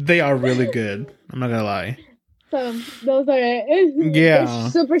 They are really good. I'm not gonna lie. So those are Yeah. they're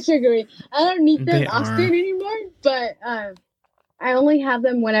super sugary. I don't need them They often are. anymore, but I only have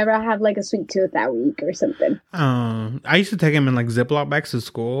them whenever I have like a sweet tooth that week or something. I used to take them in like Ziploc bags to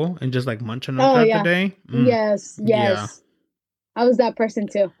school and just like munch on them Oh, throughout yeah. the day. Yes. Yeah. I was that person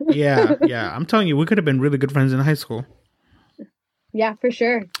too. Yeah. I'm telling you, we could have been really good friends in high school. Yeah, for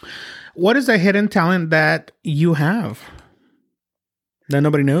sure. What is a hidden talent that you have that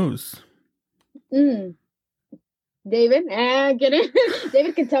nobody knows? David, get it?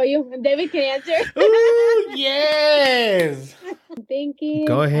 David can tell you. David can answer. Ooh, yes. Thinking.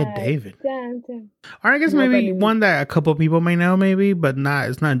 Go ahead, David. Or I guess maybe one that a couple people may know, maybe, but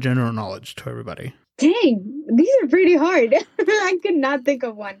it's not general knowledge to everybody. Dang, these are pretty hard. I could not think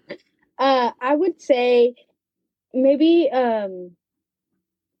of one. I would say maybe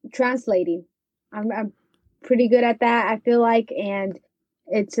translating. I'm pretty good at that, I feel like, and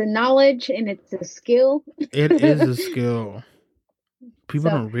it's a knowledge and it's a skill. It is a skill. People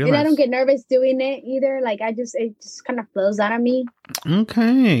don't realize. And I don't get nervous doing it either. Like it just kind of flows out of me.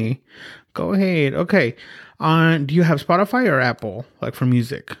 Okay. Go ahead. Okay. Do you have Spotify or Apple, like for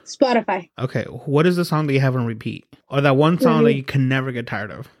music? Spotify. Okay. What is the song that you have on repeat? Or that one song that you can never get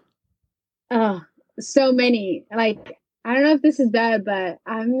tired of? Oh, so many. Like, I don't know if this is bad, but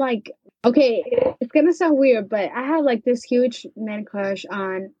I'm like, okay, it's gonna sound weird, but I have like this huge man crush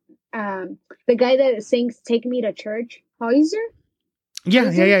on the guy that sings "Take Me to Church," Heiser.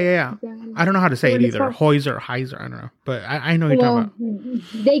 Yeah. I don't know how to say it either. Heiser. I don't know, but I know what you're talking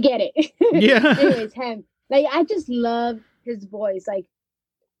about. They get it. Yeah. Anyways, him. Like, I just love his voice. Like,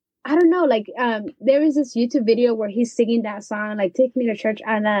 I don't know. Like, there is this YouTube video where he's singing that song, like "Take Me to Church"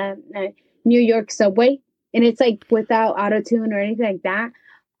 on a New York subway, and it's like without autotune or anything like that.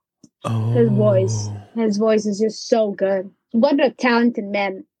 Oh. His voice is just so good. What a talented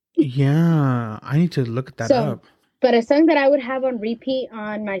man. Yeah, I need to look that up. But a song that I would have on repeat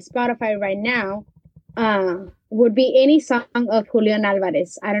on my Spotify right now would be any song of Julian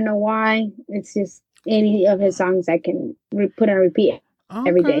Alvarez. I don't know why. It's just any of his songs I can put on repeat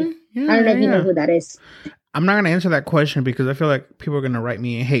every day. Yeah, I don't know if you know who that is. I'm not going to answer that question because I feel like people are going to write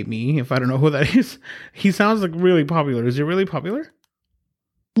me and hate me if I don't know who that is. He sounds like really popular. Is he really popular?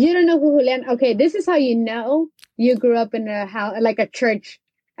 You don't know who Julian? Okay, this is how you know you grew up in a house, like a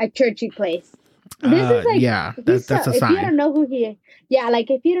churchy place. This is like, yeah, that's a sign. If you don't know who he is, yeah, like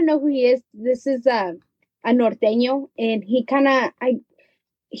if you don't know who he is, this is a norteño, and he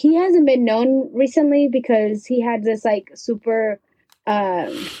hasn't been known recently because he had this like super,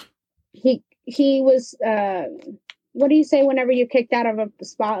 he was what do you say whenever you're kicked out of a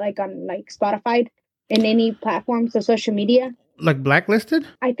spot, like on like Spotify in any platforms of social media? Like blacklisted?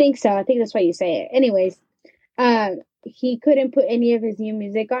 I think so. I think that's why you say it. Anyways, he couldn't put any of his new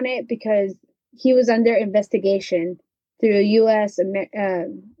music on it because he was under investigation through the USA,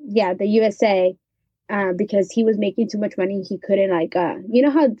 because he was making too much money. He couldn't you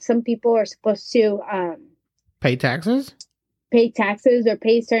know how some people are supposed to pay taxes or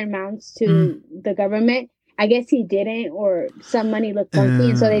pay certain amounts to the government. I guess he didn't, or some money looked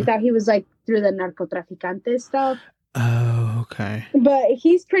funky, and so they thought he was like through the narcotraficante stuff. Oh, okay. But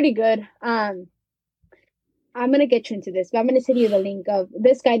he's pretty good. I'm gonna get you into this, but I'm gonna send you the link of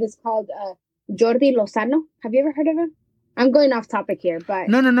this guy that's called Jordi Lozano. Have you ever heard of him? I'm going off topic here, but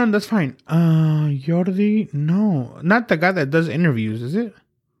no, that's fine. Jordi, no, not the guy that does interviews, is it?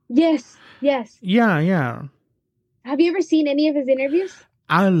 Yes. Yeah. Have you ever seen any of his interviews?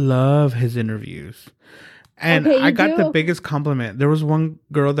 I love his interviews. And I got the biggest compliment. There was one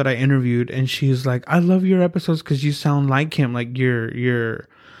girl that I interviewed, and she's like, "I love your episodes because you sound like him. Like you're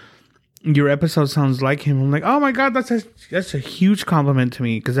your episode sounds like him. I'm like, oh my god, that's a huge compliment to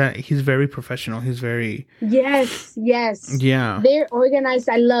me because he's very professional. He's very Yes. yeah. They're organized.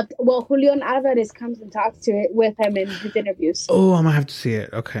 I loved. Well, Julian Alvarez comes and talks to it with him in his interviews. Oh, I'm gonna have to see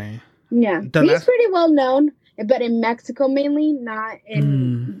it. Okay. Yeah, he's pretty well known, but in Mexico mainly, not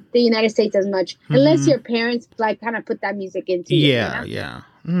in the United States as much, unless your parents like kind of put that music into you. Yeah, yeah.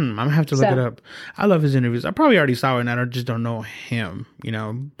 I'm gonna have to look it up. I love his interviews. I probably already saw it, and I just don't know him. You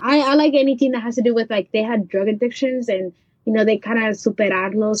know, I like anything that has to do with like they had drug addictions and they kind of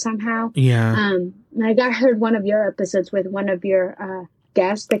superarlo somehow. Yeah. Like I heard one of your episodes with one of your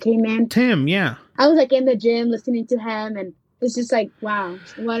guests that came in. Tim, yeah. I was like in the gym listening to him and. It's just like, wow,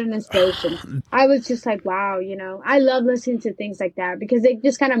 what an inspiration. I was just like, wow, I love listening to things like that because it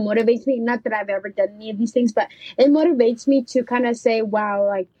just kind of motivates me. Not that I've ever done any of these things, but it motivates me to kind of say, wow,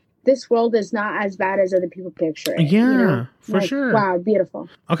 like this world is not as bad as other people picture it. Yeah, for sure. Wow, beautiful.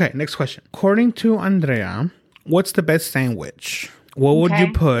 Okay, next question. According to Andrea, what's the best sandwich? What would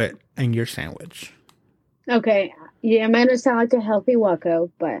you put in your sandwich? Okay. Yeah, I'm going to sound like a healthy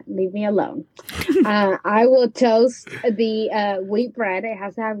wacko, but leave me alone. I will toast the wheat bread. It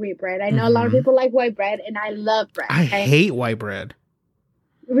has to have wheat bread. I know a lot of people like white bread, and I love bread. I hate white bread.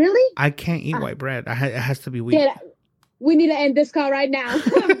 Really? I can't eat white bread. It has to be wheat. We need to end this call right now.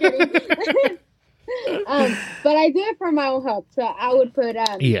 I'm kidding. But I do it for my own health. So I would put,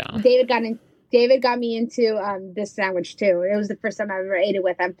 David got me into this sandwich, too. It was the first time I ever ate it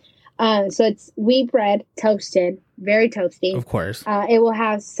with him. So it's wheat bread, toasted, very toasty. Of course. It will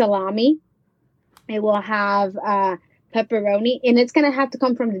have salami. It will have pepperoni. And it's going to have to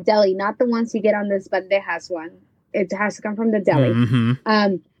come from the deli, not the ones you get on this, but it has one. It has to come from the deli.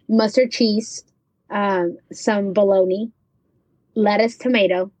 Mm-hmm. Mustard cheese, some bologna, lettuce,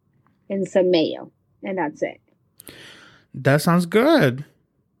 tomato, and some mayo. And that's it. That sounds good.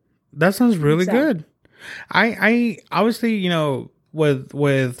 That sounds really good. I obviously,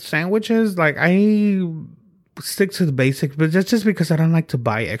 with sandwiches, like I stick to the basics, but that's just because I don't like to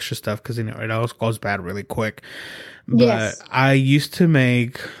buy extra stuff because it always goes bad really quick. But I used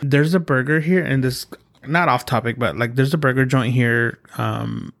to there's a burger here, and this not off topic, but like there's a burger joint here,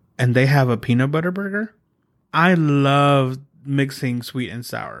 and they have a peanut butter burger. I love mixing sweet and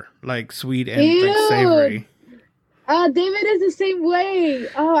sour, like sweet and like savory. David is the same way.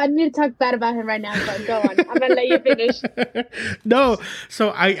 Oh, I need to talk bad about him right now, but go on. I'm going to let you finish. No, so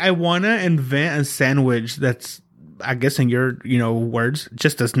I want to invent a sandwich that's, I guess in your, words,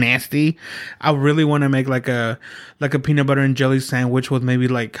 just as nasty. I really want to make like a peanut butter and jelly sandwich with maybe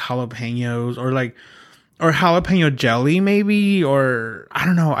like jalapenos or jalapeno jelly maybe, or I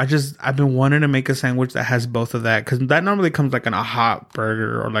don't know. I've been wanting to make a sandwich that has both of that because that normally comes like in a hot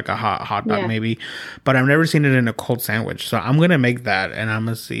burger or like a hot dog maybe, but I've never seen it in a cold sandwich. So I'm going to make that and I'm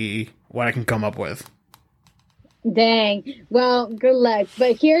going to see what I can come up with. Dang. Well, good luck.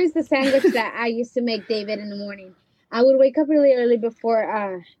 But here's the sandwich that I used to make David in the morning. I would wake up really early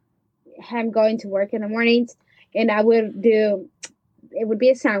before him going to work in the mornings, and it would be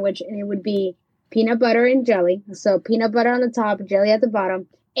a sandwich, and it would be peanut butter and jelly. So peanut butter on the top, jelly at the bottom,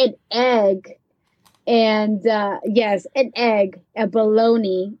 an egg, and an egg, a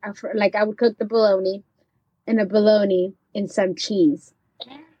bologna. Like I would cook the bologna, and a bologna and some cheese.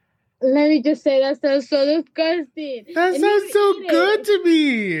 Let me just say that sounds so disgusting. That sounds so good to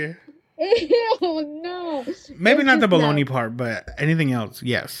me. Ew, no. Maybe not the bologna part, but anything else,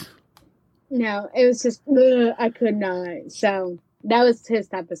 yes. No, it was just I could not. So that was his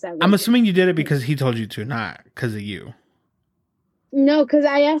type of sandwich. I'm assuming you did it because he told you to, not because of you. No, because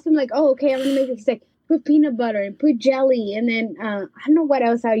I asked him like, "Oh, okay, I'm gonna make it." He's like, "Put peanut butter and put jelly," and then I don't know what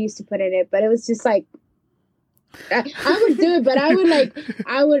else I used to put in it, but it was just like I would do it, but I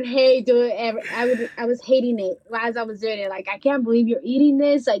would hate do it. I was hating it as I was doing it. Like, I can't believe you're eating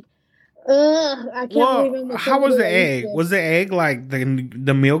this. Like, I can't believe it. How was the egg? Was the egg like the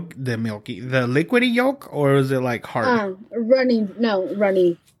liquidy yolk, or was it like hard?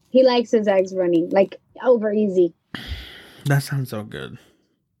 Runny. He likes his eggs runny, like over easy. That sounds so good.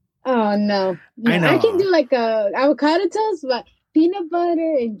 Oh no. I know. I can do like a avocado toast, but peanut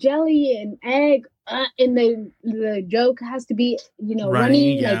butter and jelly and egg, and the yolk has to be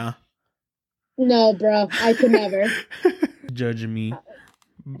runny. Yeah. Like, no, bro, I could never. Judging me.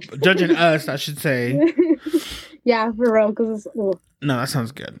 Judging us, I should say. Yeah, for real. Because no, that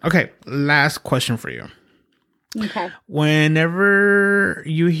sounds good. Okay, last question for you. Okay. Whenever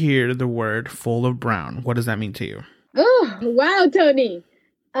you hear the word "full of brown," what does that mean to you? Oh, wow, Tony.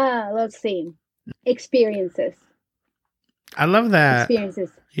 Let's see. Experiences. I love that.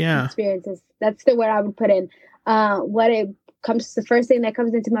 Experiences. Yeah. Experiences. That's the word I would put in. What it comes the first thing that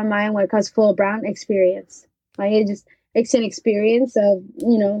comes into my mind when it comes full brown experience. Like it's an experience of,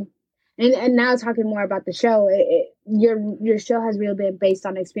 and now talking more about the show, your show has really been based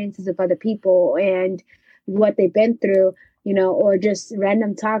on experiences of other people and what they've been through, or just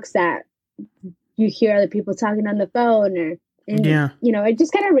random talks that you hear other people talking on the phone it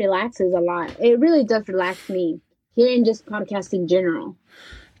just kind of relaxes a lot. It really does relax me hearing just podcast in general.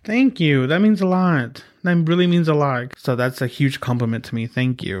 Thank you. That means a lot. That really means a lot. So that's a huge compliment to me.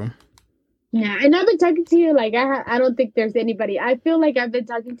 Thank you. Yeah, and I've been talking to you like I don't think there's anybody. I feel like I've been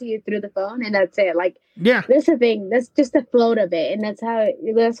talking to you through the phone, and that's it. Like, yeah, that's the thing. That's just the float of it, and that's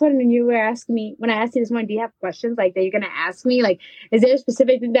when you were asking me when I asked you this morning. Do you have questions like that you're gonna ask me? Like, is there a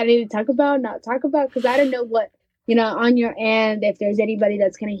specific thing that I need to talk about? Not talk about because I don't know what on your end. If there's anybody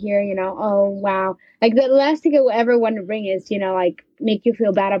that's gonna hear, oh wow, like the last thing I would ever want to bring is like make you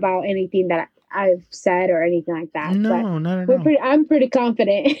feel bad about anything that I've said or anything like that. No, not at all. I'm pretty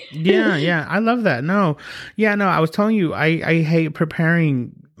confident. Yeah. I love that. No. I was telling you, I hate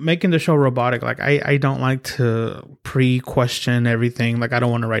making the show robotic. Like I don't like to pre-question everything. Like I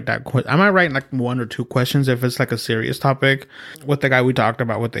don't want to write that. I might write like 1 or 2 questions if it's like a serious topic. With the guy we talked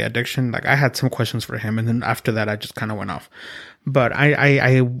about with the addiction, like I had some questions for him, and then after that, I just kind of went off. But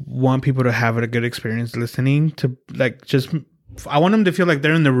I want people to have a good experience listening to I want them to feel like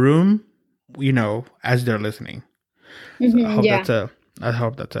they're in the room, as they're listening. So I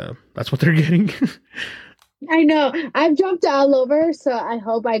hope that's what they're getting. I know. I've jumped all over, so I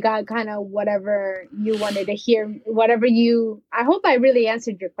hope I got kind of whatever you wanted to hear, I hope I really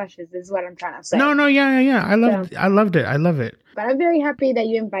answered your questions is what I'm trying to say. No, yeah. I loved it. I love it. But I'm very happy that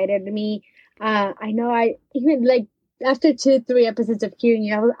you invited me. I know I even like after 2-3 episodes of hearing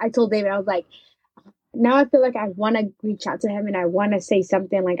you, I told David, I was like, now I feel like I want to reach out to him and I want to say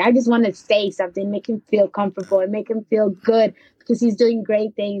something. Like, I just want to say something, make him feel comfortable and make him feel good because he's doing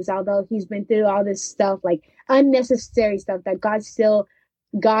great things, although he's been through all this stuff, like unnecessary stuff that God still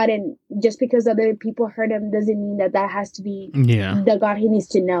got. And just because other people hurt him doesn't mean that has to be the God he needs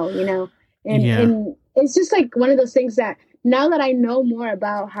to know, And it's just like one of those things that now that I know more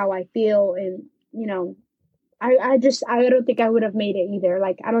about how I feel and, I don't think I would have made it either.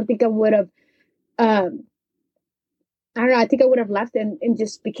 Like, I don't think I would have, I don't know. I think I would have left and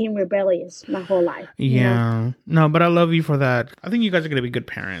just became rebellious my whole life. Yeah. No, but I love you for that. I think you guys are going to be good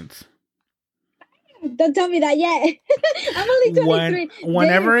parents. Don't tell me that yet. I'm only 23.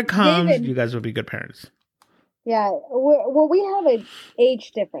 Whenever it comes, David, you guys will be good parents. Yeah. Well, we have an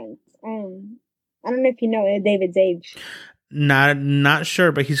age difference. I don't know if you know David's age. Not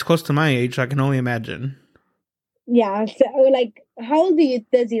sure, but he's close to my age, so I can only imagine. Yeah. So, like, how old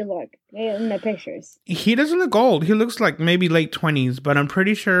does he look in the pictures? He doesn't look old. He looks like maybe late 20s, but I'm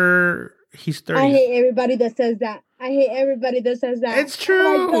pretty sure he's 30. I hate everybody that says that. It's true.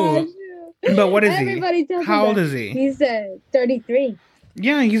 Oh my gosh. But what is Everybody he? How old is he? He's 33.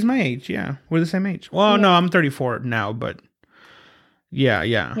 Yeah, he's my age. Yeah, we're the same age. Well, no, I'm 34 now, but yeah.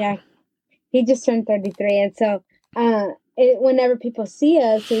 Yeah, he just turned 33, and so whenever people see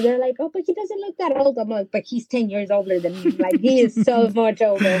us, they're like, "Oh, but he doesn't look that old." I'm like, "But he's 10 years older than me. Like, he is so much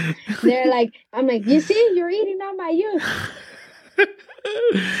older." They're like, "I'm like, you see, you're eating on my youth."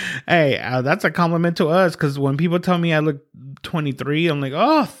 Hey, that's a compliment to us, because when people tell me I look 23, I'm like,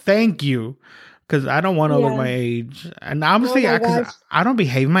 oh, thank you, because I don't want to look my age. And obviously, I don't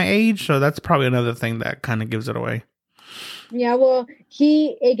behave my age, so that's probably another thing that kind of gives it away. Yeah, well,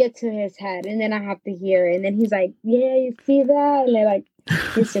 it gets to his head, and then I have to hear it, and then he's like, "Yeah, you see that?" And they're like,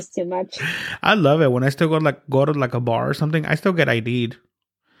 "It's just too much." I love it when I still go to like a bar or something. I still get ID'd.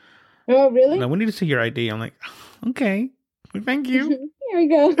 Oh, really? Like, we need to see your ID. I'm like, okay. Thank you. Here we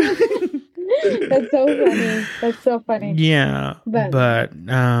go. That's so funny. Yeah. But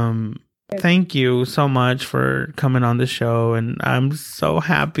thank you so much for coming on the show, and I'm so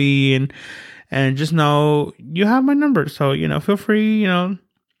happy, and just know you have my number. So, feel free,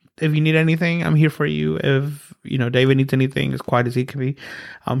 if you need anything, I'm here for you. If, David needs anything, as quiet as he can be,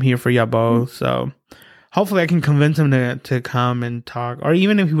 I'm here for y'all both. So hopefully I can convince him to come and talk, or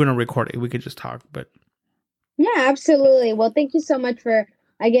even if he wouldn't record it, we could just talk. But yeah, absolutely. Well, thank you so much for,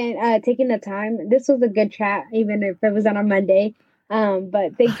 again, taking the time. This was a good chat, even if it was on a Monday.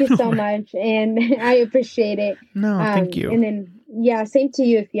 But thank you so much, and I appreciate it. No, thank you. And then, same to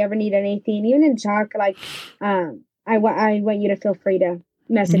you. If you ever need anything, even in talk, like, I want you to feel free to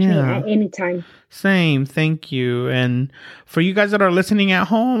message me at any time. Same, thank you. And for you guys that are listening at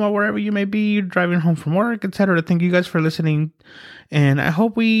home or wherever you may be, driving home from work, etc., thank you guys for listening. And I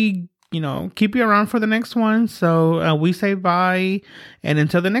hope we keep you around for the next one. So we say bye, and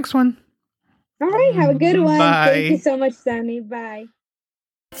until the next one, All right. Have a good one. Bye. Thank you so much, Sammy. Bye.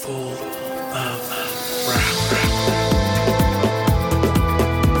 Full